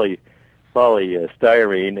high-density polystyrene,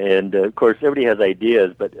 and of course, everybody has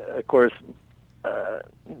ideas, but of course,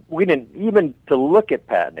 we didn't even to look at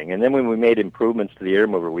patenting. And then when we made improvements to the air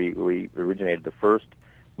mover, we originated the first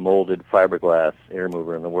molded fiberglass air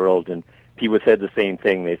mover in the world, and people said the same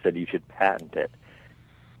thing. They said you should patent it.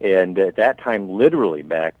 And at that time, literally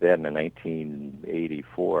back then in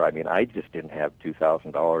 1984, I mean, I just didn't have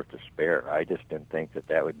 $2,000 to spare. I just didn't think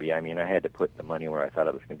that would be, I mean, I had to put the money where I thought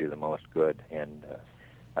it was going to do the most good. And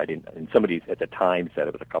I didn't, and somebody at the time said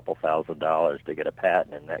it was a couple $1,000s to get a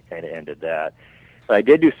patent, and that kind of ended that. But I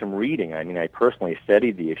did do some reading. I mean, I personally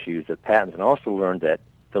studied the issues of patents and also learned that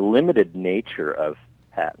the limited nature of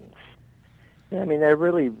patents, I mean, they're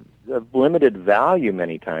really of limited value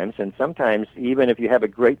many times, and sometimes even if you have a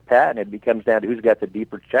great patent, it becomes down to who's got the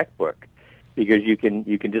deeper checkbook, because you can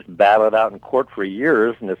just battle it out in court for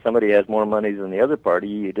years, and if somebody has more money than the other party,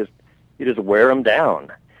 you just wear them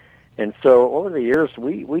down. And so over the years,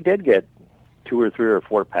 we did get 2 or 3 or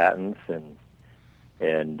 4 patents,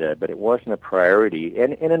 but it wasn't a priority.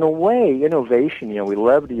 And in a way, innovation, we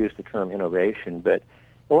love to use the term innovation, but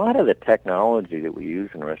a lot of the technology that we use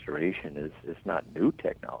in restoration is not new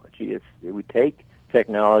technology. We take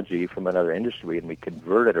technology from another industry and we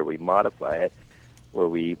convert it or we modify it, or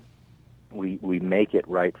we make it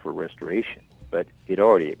right for restoration. But it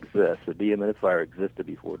already exists. The dehumidifier existed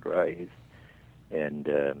before dry ice, and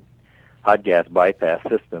hot gas bypass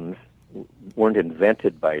systems weren't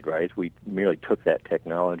invented by dry ice. We merely took that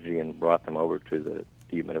technology and brought them over to the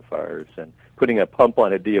dehumidifiers. And putting a pump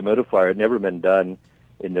on a dehumidifier had never been done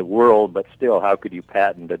in the world, but still, how could you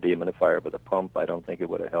patent a dehumidifier with a pump? I don't think it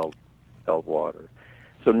would have held water.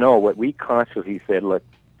 So no, what we consciously said, look,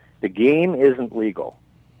 the game isn't legal.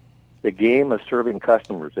 The game of serving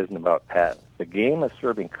customers isn't about patents. The game of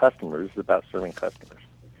serving customers is about serving customers.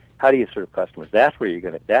 How do you serve customers? That's where you're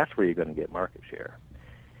going to get market share.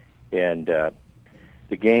 And the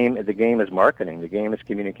game is marketing. The game is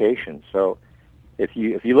communication. So if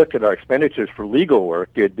you looked at our expenditures for legal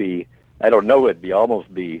work, it'd be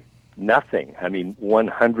almost be nothing. I mean,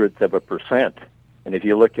 0.01%. And if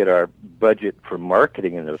you look at our budget for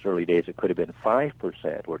marketing in those early days, it could have been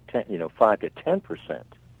 5% or 5 to 10% of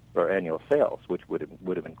our annual sales, which would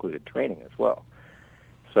have included training as well.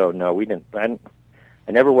 So no, we didn't.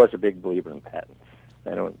 I never was a big believer in patents.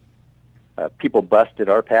 People busted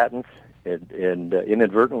our patents, and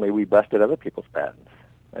inadvertently we busted other people's patents.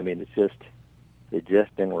 I mean, it just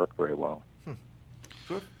didn't work very well.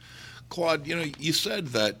 Claude, you said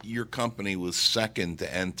that your company was second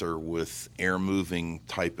to enter with air-moving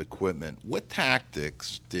type equipment. What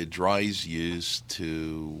tactics did Dries use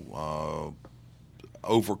to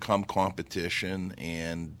overcome competition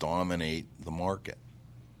and dominate the market?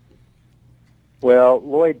 Well,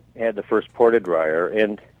 Lloyd had the first porta dryer,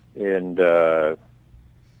 and we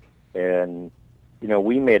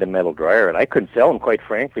made a metal dryer, and I couldn't sell them, quite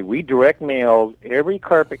frankly. We direct mailed every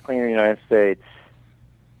carpet cleaner in the United States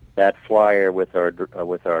that flyer with our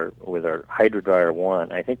Hydro Dryer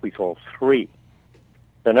 1. I think we sold 3.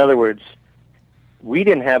 So in other words, we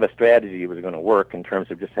didn't have a strategy that was going to work in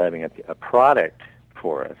terms of just having a product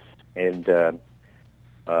for us. And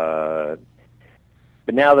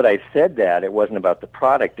but now that I've said that, it wasn't about the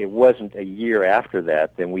product. It wasn't a year after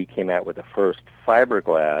that then we came out with the first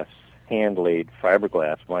fiberglass, hand-laid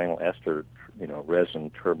fiberglass vinyl ester, resin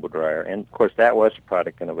turbo dryer. And of course, that was a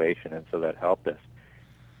product innovation, and so that helped us.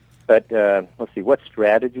 But let's see, what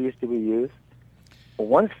strategies do we use? Well,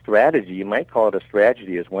 one strategy, you might call it a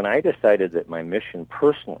strategy, is when I decided that my mission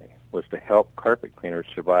personally was to help carpet cleaners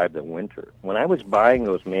survive the winter. When I was buying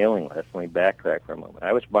those mailing lists, let me backtrack for a moment.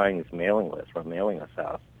 I was buying this mailing list from a mailing list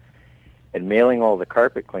house and mailing all the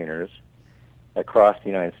carpet cleaners across the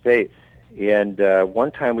United States. And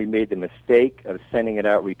one time we made the mistake of sending it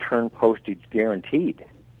out return postage guaranteed.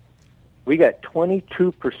 We got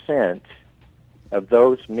 22% of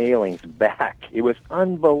those mailings back. It was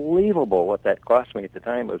unbelievable what that cost me at the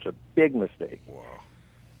time. It was a big mistake. Wow.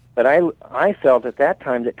 But I felt at that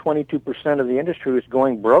time that 22% of the industry was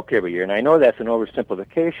going broke every year. And I know that's an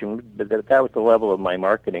oversimplification, but that was the level of my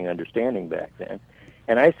marketing understanding back then.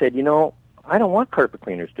 And I said, I don't want carpet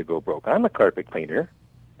cleaners to go broke. I'm a carpet cleaner,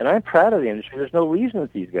 and I'm proud of the industry. There's no reason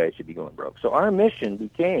that these guys should be going broke. So our mission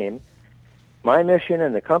became, my mission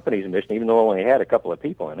and the company's mission, even though it only had a couple of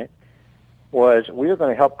people in it, was we were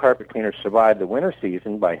going to help carpet cleaners survive the winter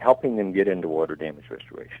season by helping them get into water damage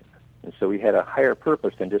restoration. And so we had a higher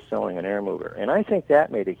purpose than just selling an air mover. And I think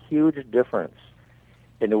that made a huge difference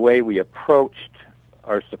in the way we approached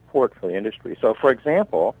our support for the industry. So, for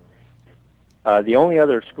example, the only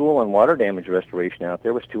other school on water damage restoration out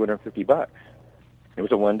there was $250. It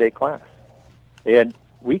was a one-day class. And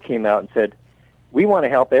we came out and said, we want to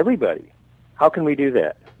help everybody. How can we do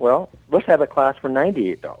that? Well, let's have a class for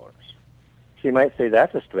 $98. So you might say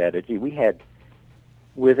that's a strategy.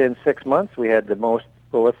 Within 6 months, we had the most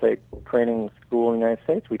prolific training school in the United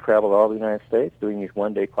States. We traveled all the United States doing these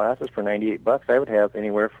one-day classes for $98. I would have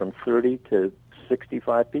anywhere from 30 to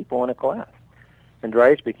 65 people in a class. And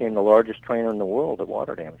Dryas became the largest trainer in the world of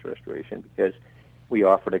water damage restoration because we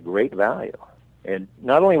offered a great value. And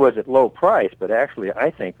not only was it low price, but actually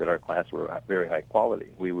I think that our classes were very high quality.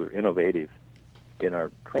 We were innovative in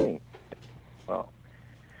our training. Well,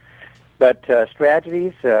 but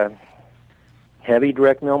strategies, heavy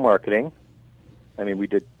direct mail marketing. I mean, we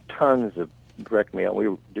did tons of direct mail.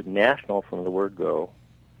 We did national from the word go.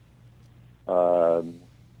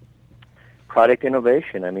 Product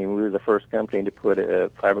innovation. I mean, we were the first company to put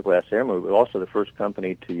a fiberglass air mover. We were also the first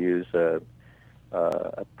company to use a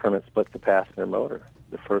permanent split capacitor motor.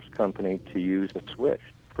 The first company to use a switch.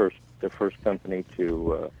 The first company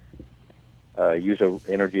to use an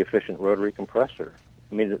energy-efficient rotary compressor.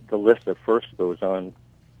 I mean, the list of firsts goes on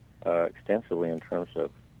extensively in terms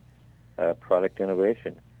of product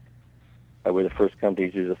innovation. We're the first company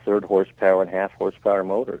to use a 3rd horsepower and half horsepower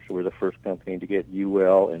motors. We're the first company to get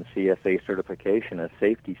UL and CSA certification, a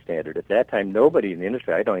safety standard. At that time, nobody in the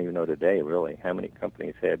industry, I don't even know today really, how many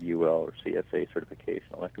companies have UL or CSA certification,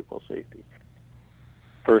 electrical safety.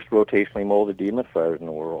 First rotationally molded dehumidifiers in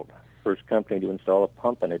the world. First company to install a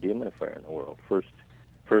pump and a dehumidifier in the world. First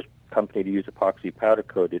company to use epoxy powder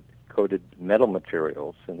coated metal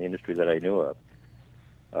materials in the industry that I knew of.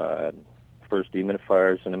 First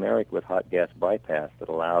dehumidifiers in America with hot gas bypass that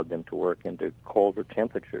allowed them to work into colder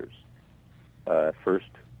temperatures. First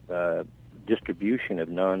distribution of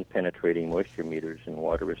non-penetrating moisture meters in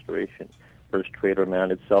water restoration. First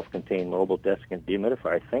trailer-mounted self-contained mobile desiccant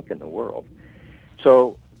dehumidifier, I think, in the world.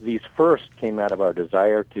 So these first came out of our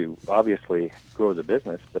desire to obviously grow the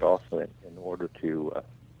business, but also in order to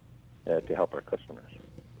help our customers.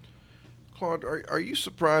 Claude, are you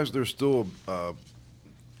surprised there's still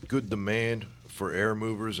good demand for air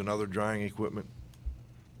movers and other drying equipment?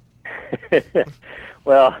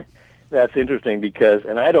 Well, that's interesting because,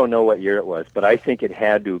 and I don't know what year it was, but I think it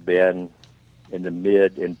had to have been in the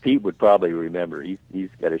mid, and Pete would probably remember, he's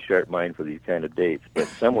got a sharp mind for these kind of dates, but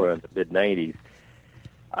somewhere in the mid-'90s,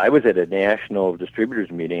 I was at a national distributors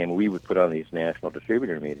meeting, and we would put on these national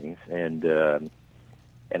distributor meetings, and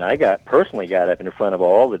I personally got up in front of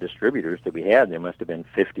all the distributors that we had. There must have been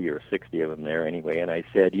 50 or 60 of them there anyway, and I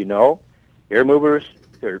said, air movers,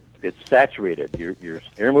 it's saturated. Your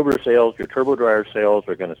air mover sales, your turbo dryer sales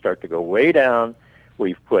are going to start to go way down.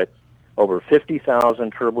 We've put over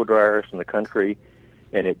 50,000 turbo dryers in the country,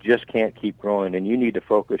 and it just can't keep growing, and you need to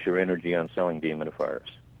focus your energy on selling dehumidifiers.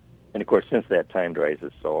 And, of course, since that time, Dryas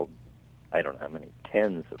has sold, I don't know how many,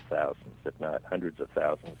 tens of thousands, if not hundreds of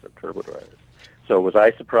thousands of turbo dryers. So was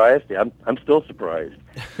I surprised? Yeah, I'm still surprised.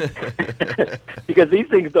 Because these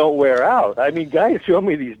things don't wear out. I mean, guys show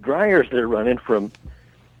me these dryers they're running from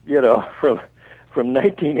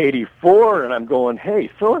 1984, and I'm going, hey,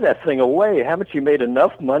 throw that thing away. Haven't you made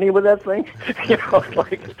enough money with that thing?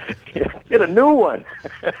 Get a new one.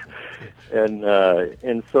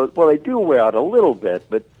 And so, well, they do wear out a little bit,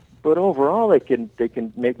 but overall they can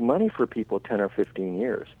make money for people 10 or 15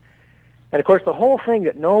 years. And, of course, the whole thing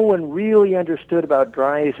that no one really understood about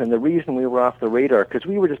Dryas and the reason we were off the radar, because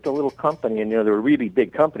we were just a little company, and, there were really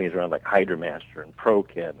big companies around like Hydromaster and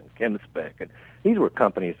ProChem and ChemSpec, and these were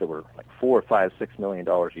companies that were like $4, $5, $6 million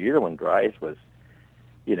a year when Dryas was,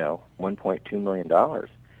 $1.2 million. I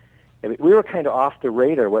mean, we were kind of off the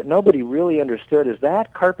radar. What nobody really understood is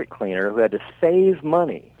that carpet cleaner who had to save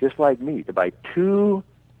money, just like me, to buy 2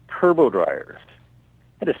 turbo dryers,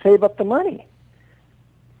 had to save up the money.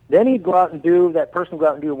 Then that person go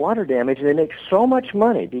out and do water damage, and they make so much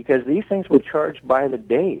money because these things were charged by the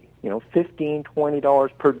day, $15,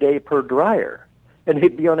 $20 per day per dryer. And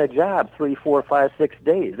they'd be on a job 3, 4, 5, 6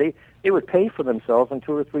 days. They would pay for themselves in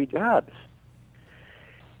 2 or 3 jobs.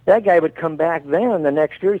 That guy would come back then, and the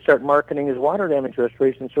next year he'd start marketing his water damage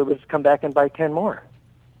restoration service, come back and buy 10 more.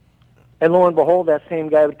 And lo and behold, that same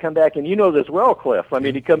guy would come back, and you know this well, Cliff. I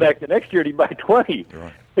mean, he'd come back the next year and he'd buy 20.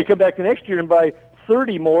 Right. He'd come back the next year and buy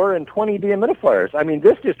 30 more and 20 dehumidifiers. I mean,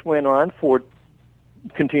 this just went on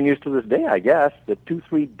continues to this day, I guess, the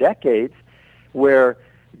 2-3 decades where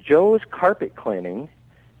Joe's carpet cleaning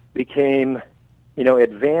became,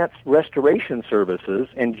 advanced restoration services,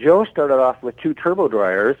 and Joe started off with 2 turbo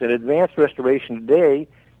dryers, and advanced restoration today,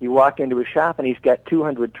 you walk into a shop and he's got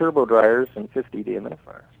 200 turbo dryers and 50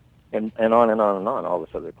 dehumidifiers, and on and on and on, all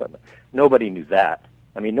this other equipment. Nobody knew that.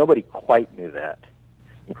 I mean, nobody quite knew that,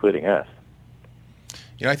 including us.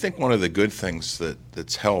 I think one of the good things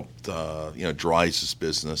that's helped, Dryas'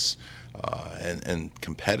 business and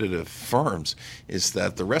competitive firms, is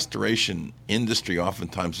that the restoration industry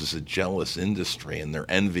oftentimes is a jealous industry, and they're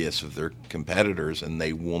envious of their competitors, and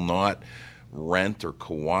they will not rent or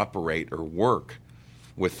cooperate or work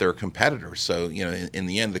with their competitors. So, in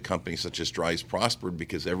the end, the companies such as Dries prospered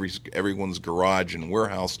because everyone's garage and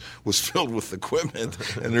warehouse was filled with equipment,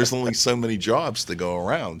 and there's only so many jobs to go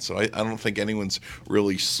around. So I don't think anyone's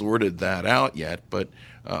really sorted that out yet, but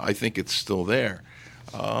I think it's still there.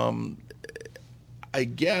 I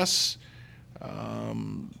guess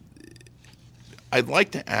I'd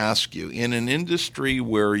like to ask you, in an industry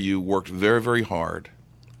where you worked very, very hard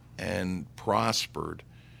and prospered,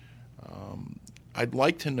 I'd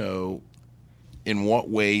like to know in what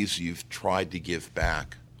ways you've tried to give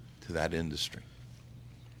back to that industry.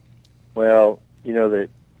 Well, the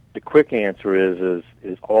quick answer is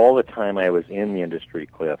all the time I was in the industry,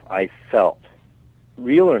 Cliff, I felt,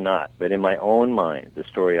 real or not, but in my own mind, the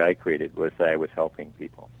story I created was that I was helping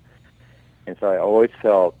people. And so I always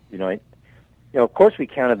felt, of course we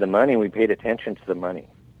counted the money and we paid attention to the money.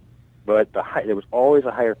 But there was always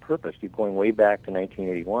a higher purpose. You're going way back to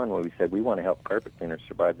 1981 when we said we want to help carpet cleaners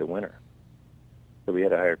survive the winter. So we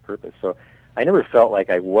had a higher purpose. So I never felt like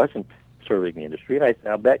I wasn't serving the industry, and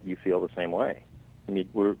I'll bet you feel the same way. I mean,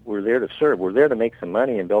 we're there to serve. We're there to make some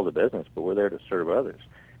money and build a business, but we're there to serve others.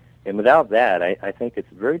 And without that, I think it's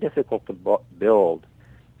very difficult to build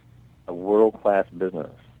a world-class business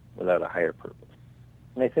without a higher purpose.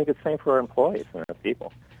 And I think it's the same for our employees and our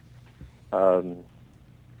people.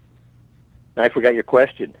 I forgot your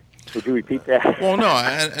question. Would you repeat that? Well, no,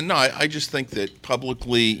 I just think that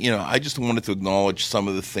publicly, I just wanted to acknowledge some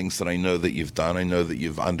of the things that I know that you've done. I know that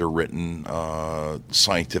you've underwritten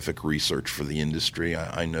scientific research for the industry.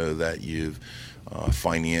 I know that you've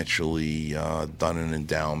financially done an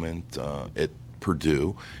endowment at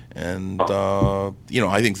Purdue. And,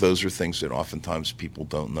 I think those are things that oftentimes people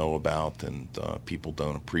don't know about and people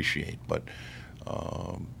don't appreciate. But,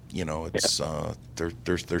 it's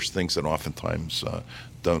there's things that oftentimes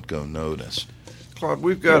don't go noticed. Claude,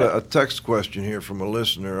 we've got a text question here from a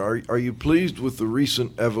listener. Are you pleased with the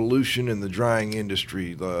recent evolution in the drying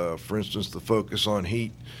industry? For instance, the focus on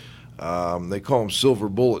heat. They call them silver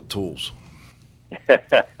bullet tools.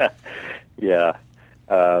 Yeah.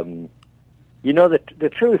 The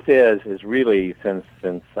truth is really since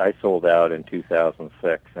I sold out in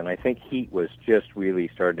 2006, and I think heat was just really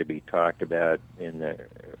starting to be talked about in the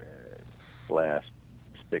last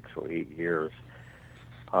 6 or 8 years.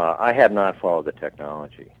 I have not followed the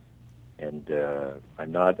technology, and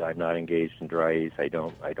I'm not engaged in dries. I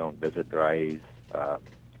don't visit dries,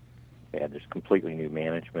 and there's completely new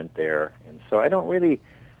management there, and so I don't really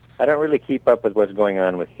keep up with what's going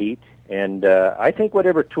on with heat. And I think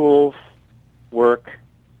whatever tools work.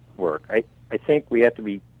 I think we have to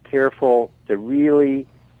be careful to really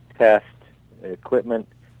test equipment,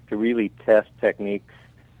 to really test techniques,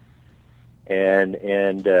 and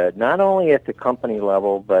not only at the company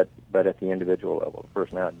level, but at the individual level, the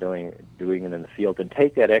person out doing it in the field, and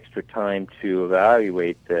take that extra time to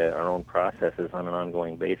evaluate our own processes on an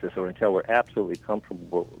ongoing basis, or until we're absolutely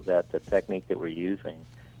comfortable that the technique that we're using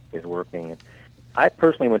is working. I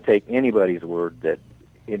personally would take anybody's word that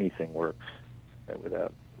anything works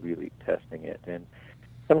without really testing it. And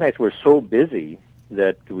sometimes we're so busy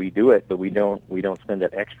that we do it, but we don't spend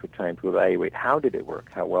that extra time to evaluate how did it work,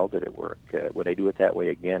 how well did it work, would I do it that way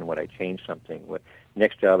again, would I change something, what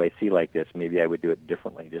next job I see like this, maybe I would do it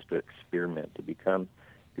differently, just to experiment, to become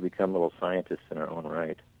little scientists in our own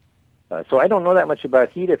right. So I don't know that much about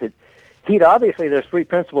heat. Heat, obviously, there's 3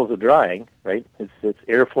 principles of drying, right? It's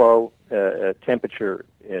airflow, temperature,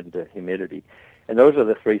 and humidity. And those are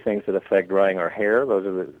the 3 things that affect drying our hair. Those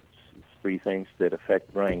are the 3 things that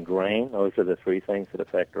affect drying grain. Those are the 3 things that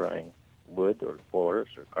affect drying wood or floors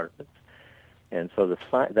or carpets. And so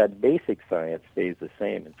that basic science stays the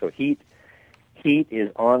same. And so heat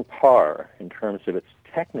is on par in terms of its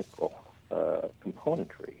technical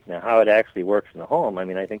componentry. Now, how it actually works in the home, I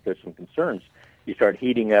mean, I think there's some concerns. You start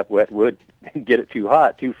heating up wet wood and get it too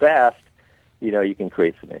hot, too fast, you can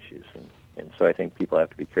create some issues. And so I think people have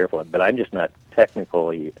to be careful. But I'm just not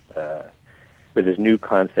technically, with this new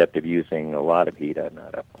concept of using a lot of heat, I'm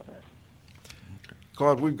not up on that.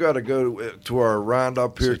 Claude, we've got to go to our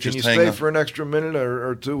roundup here. So Can you hang stay on for an extra minute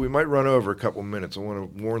or two? We might run over a couple minutes. I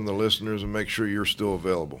want to warn the listeners and make sure you're still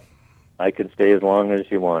available. I can stay as long as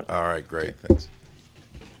you want. All right, great. Thanks.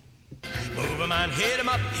 Move 'em on, hit 'em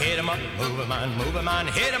up, move 'em on,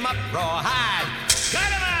 hit 'em up, rawhide.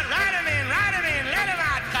 Cut 'em out, ride 'em in, let 'em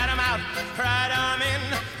out, cut 'em out, ride 'em in,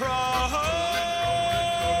 rawhide.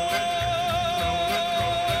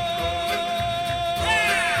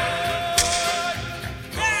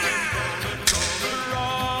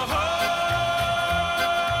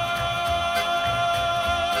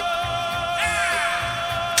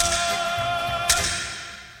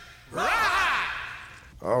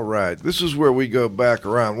 right, this is where we go back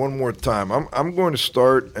around one more time. I'm going to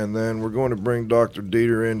start, and then we're going to bring Dr.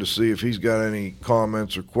 Dieter in to see if he's got any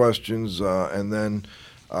comments or questions, and then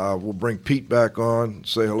we'll bring Pete back on,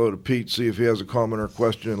 say hello to Pete, see if he has a comment or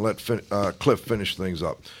question, and let Cliff finish things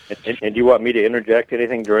up. And do you want me to interject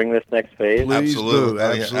anything during this next phase? Please do.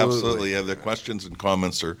 Absolutely. Yeah, the questions and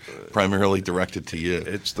comments are primarily directed to you.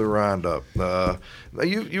 It's the roundup. Now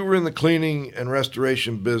you were in the cleaning and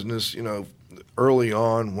restoration business, early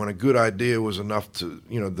on when a good idea was enough to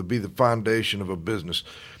be the foundation of a business.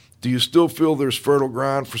 Do you still feel there's fertile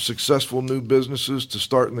ground for successful new businesses to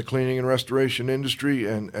start in the cleaning and restoration industry?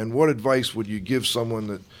 And what advice would you give someone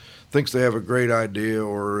that thinks they have a great idea,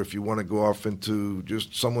 or if you want to go off into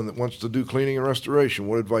just someone that wants to do cleaning and restoration,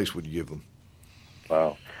 what advice would you give them?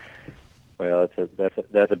 Wow. Well,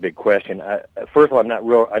 that's a big question. First of all,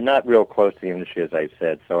 I'm not real close to the industry, as I've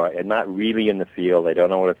said, so I'm not really in the field. I don't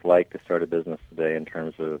know what it's like to start a business today in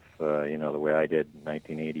terms of the way I did in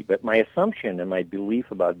 1980. But my assumption and my belief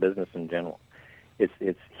about business in general,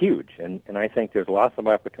 it's huge, and I think there's lots of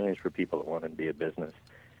opportunities for people that want to be a business,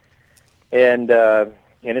 and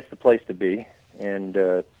it's the place to be.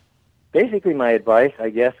 And basically, my advice, I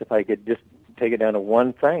guess, if I could just take it down to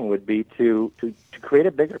one thing, would be to create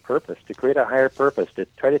a bigger purpose, to create a higher purpose, to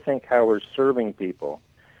try to think how we're serving people,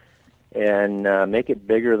 and make it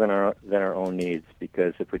bigger than our own needs.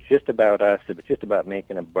 Because if it's just about us, if it's just about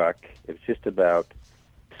making a buck, if it's just about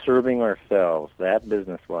serving ourselves, that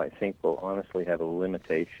business, I think, will honestly have a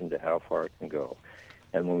limitation to how far it can go.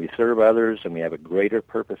 And when we serve others and we have a greater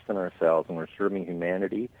purpose than ourselves, and we're serving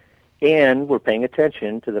humanity, and we're paying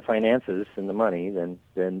attention to the finances and the money, then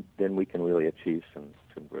we can really achieve some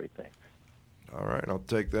great things. All right, I'll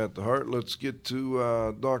take that to heart. Let's get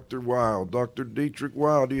to Dr. Weil. Dr. Dietrich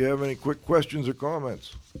Weil, do you have any quick questions or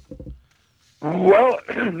comments? Well,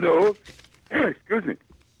 no. Excuse me.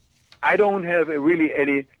 I don't have really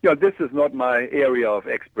any, this is not my area of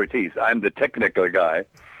expertise. I'm the technical guy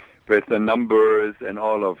with the numbers and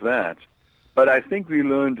all of that. But I think we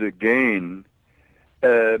learned again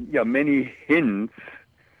many hints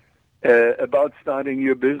about starting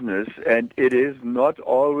your business, and it is not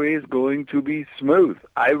always going to be smooth.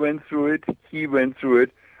 I went through it, he went through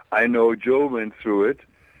it, I know Joe went through it,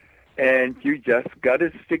 and you just got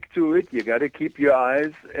to stick to it. You got to keep your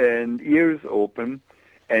eyes and ears open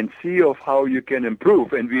and see of how you can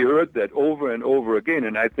improve. And we heard that over and over again,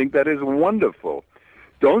 and I think that is wonderful.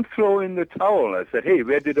 Don't throw in the towel. I said, hey,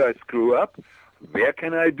 where did I screw up? Where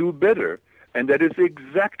can I do better? And that is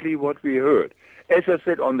exactly what we heard. As I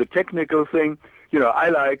said, on the technical thing,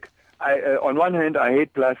 on one hand, I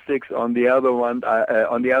hate plastics. On the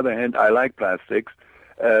other hand, I like plastics.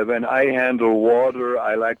 When I handle water,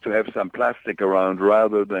 I like to have some plastic around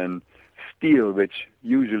rather than steel, which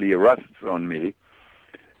usually rusts on me.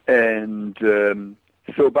 And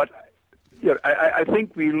I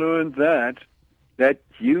think we learned that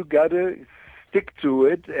you gotta stick to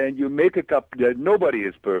it, and you make a couple. Nobody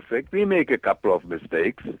is perfect. We make a couple of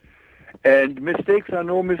mistakes, and mistakes are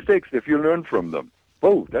no mistakes if you learn from them.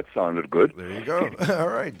 Oh, that sounded good. There you go. All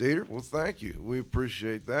right, Dieter. Well, thank you. We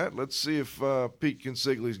appreciate that. Let's see if Pete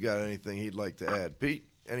Consigli's got anything he'd like to add. Pete,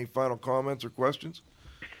 any final comments or questions?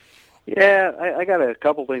 Yeah, I got a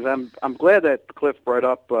couple things. I'm glad that Cliff brought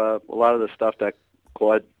up a lot of the stuff that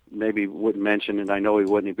Claude maybe wouldn't mention, and I know he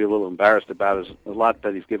wouldn't. He'd be a little embarrassed about is a lot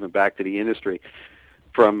that he's given back to the industry,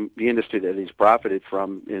 from the industry that he's profited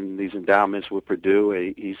from in these endowments with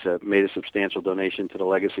Purdue. He's made a substantial donation to the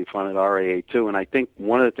Legacy Fund at RAA too. And I think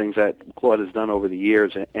one of the things that Claude has done over the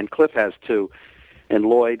years, and Cliff has too, and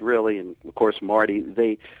Lloyd really, and of course Marty,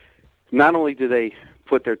 they not only do they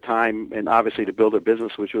put their time and obviously to build their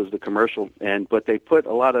business, which was the commercial end, but they put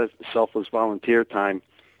a lot of selfless volunteer time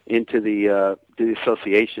into the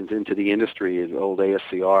associations, into the industry, the old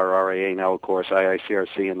ASCR, RAA, now of course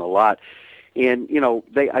IICRC, and the lot. And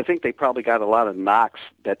I think they probably got a lot of knocks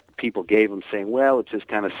that people gave them, saying, "Well, it's just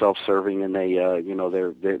kind of self-serving, and they,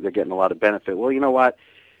 they're getting a lot of benefit." Well, you know what?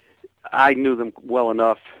 I knew them well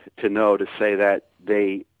enough to know to say that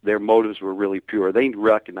their motives were really pure. They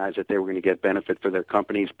recognized that they were going to get benefit for their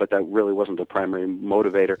companies, but that really wasn't the primary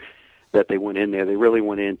motivator that they went in there. They really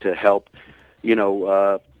went in to help,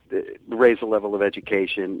 raise the level of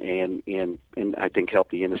education and I think help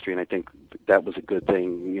the industry, and I think that was a good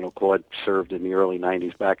thing. Claude served in the early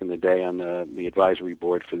 90s back in the day on the advisory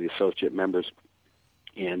board for the associate members,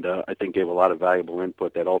 and I think gave a lot of valuable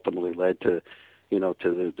input that ultimately led to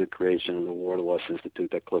the creation of the Water Loss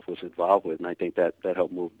Institute that Cliff was involved with, and I think that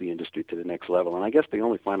helped move the industry to the next level. And I guess the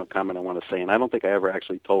only final comment I want to say, and I don't think I ever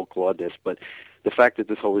actually told Claude this, but the fact that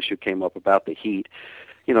this whole issue came up about the heat,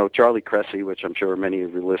 Charlie Cressy, which I'm sure many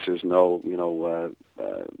of your listeners know,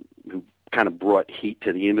 who kind of brought heat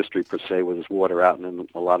to the industry per se with his water out, and then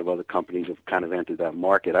a lot of other companies have kind of entered that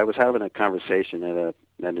market. I was having a conversation at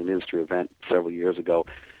an industry event several years ago,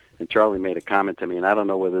 and Charlie made a comment to me, and I don't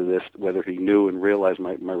know whether he knew and realized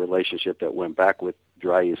my relationship that went back with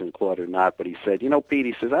Dry-Ease and Claude or not, but he said, Pete,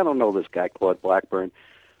 he says, I don't know this guy, Claude Blackburn,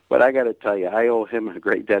 but I got to tell you, I owe him a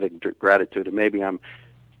great debt of gratitude, and maybe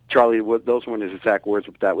Charlie, those weren't his exact words,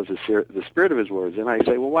 but that was the spirit of his words. And I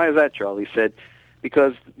say, well, why is that, Charlie? He said,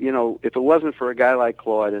 because, if it wasn't for a guy like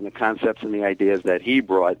Claude and the concepts and the ideas that he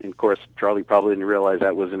brought, and of course, Charlie probably didn't realize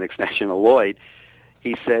that was an extension of Lloyd,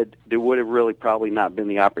 he said there would have really probably not been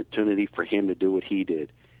the opportunity for him to do what he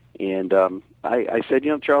did. And I said,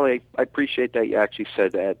 Charlie, I appreciate that you actually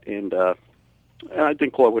said that, and I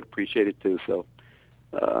think Claude would appreciate it too. So,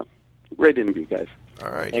 great interview, guys. All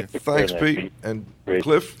right. Thanks, Pete. And Great.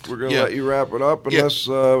 Cliff, we're going to let you wrap it up unless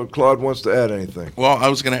Claude wants to add anything. Well, I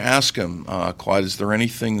was going to ask him, Claude, is there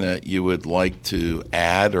anything that you would like to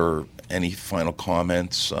add or any final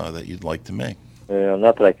comments that you'd like to make?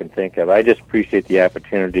 Not that I can think of. I just appreciate the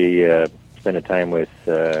opportunity spending time with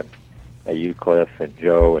you, Cliff, and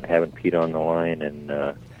Joe, and having Pete on the line, and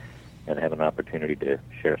have an opportunity to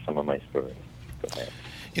share some of my stories.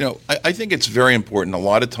 I think it's very important. A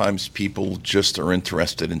lot of times people just are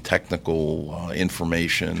interested in technical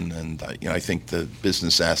information, and I think the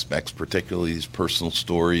business aspects, particularly these personal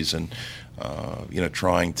stories, and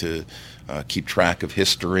trying to keep track of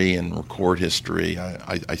history and record history,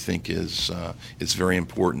 I think is very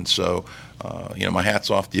important. So, my hat's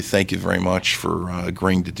off to you. Thank you very much for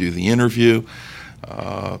agreeing to do the interview.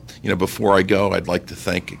 Before I go, I'd like to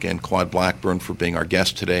thank again Claude Blackburn for being our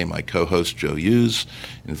guest today, my co-host Joe Hughes,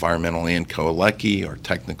 environmental Ann Koalecki, our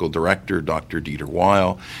technical director Dr. Dieter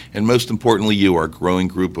Weil, and most importantly you, our growing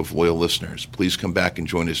group of loyal listeners. Please come back and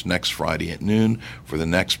join us next Friday at noon for the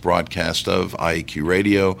next broadcast of IAQ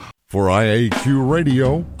Radio. For IAQ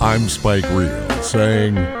Radio, I'm Spike Reel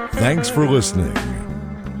saying thanks for listening.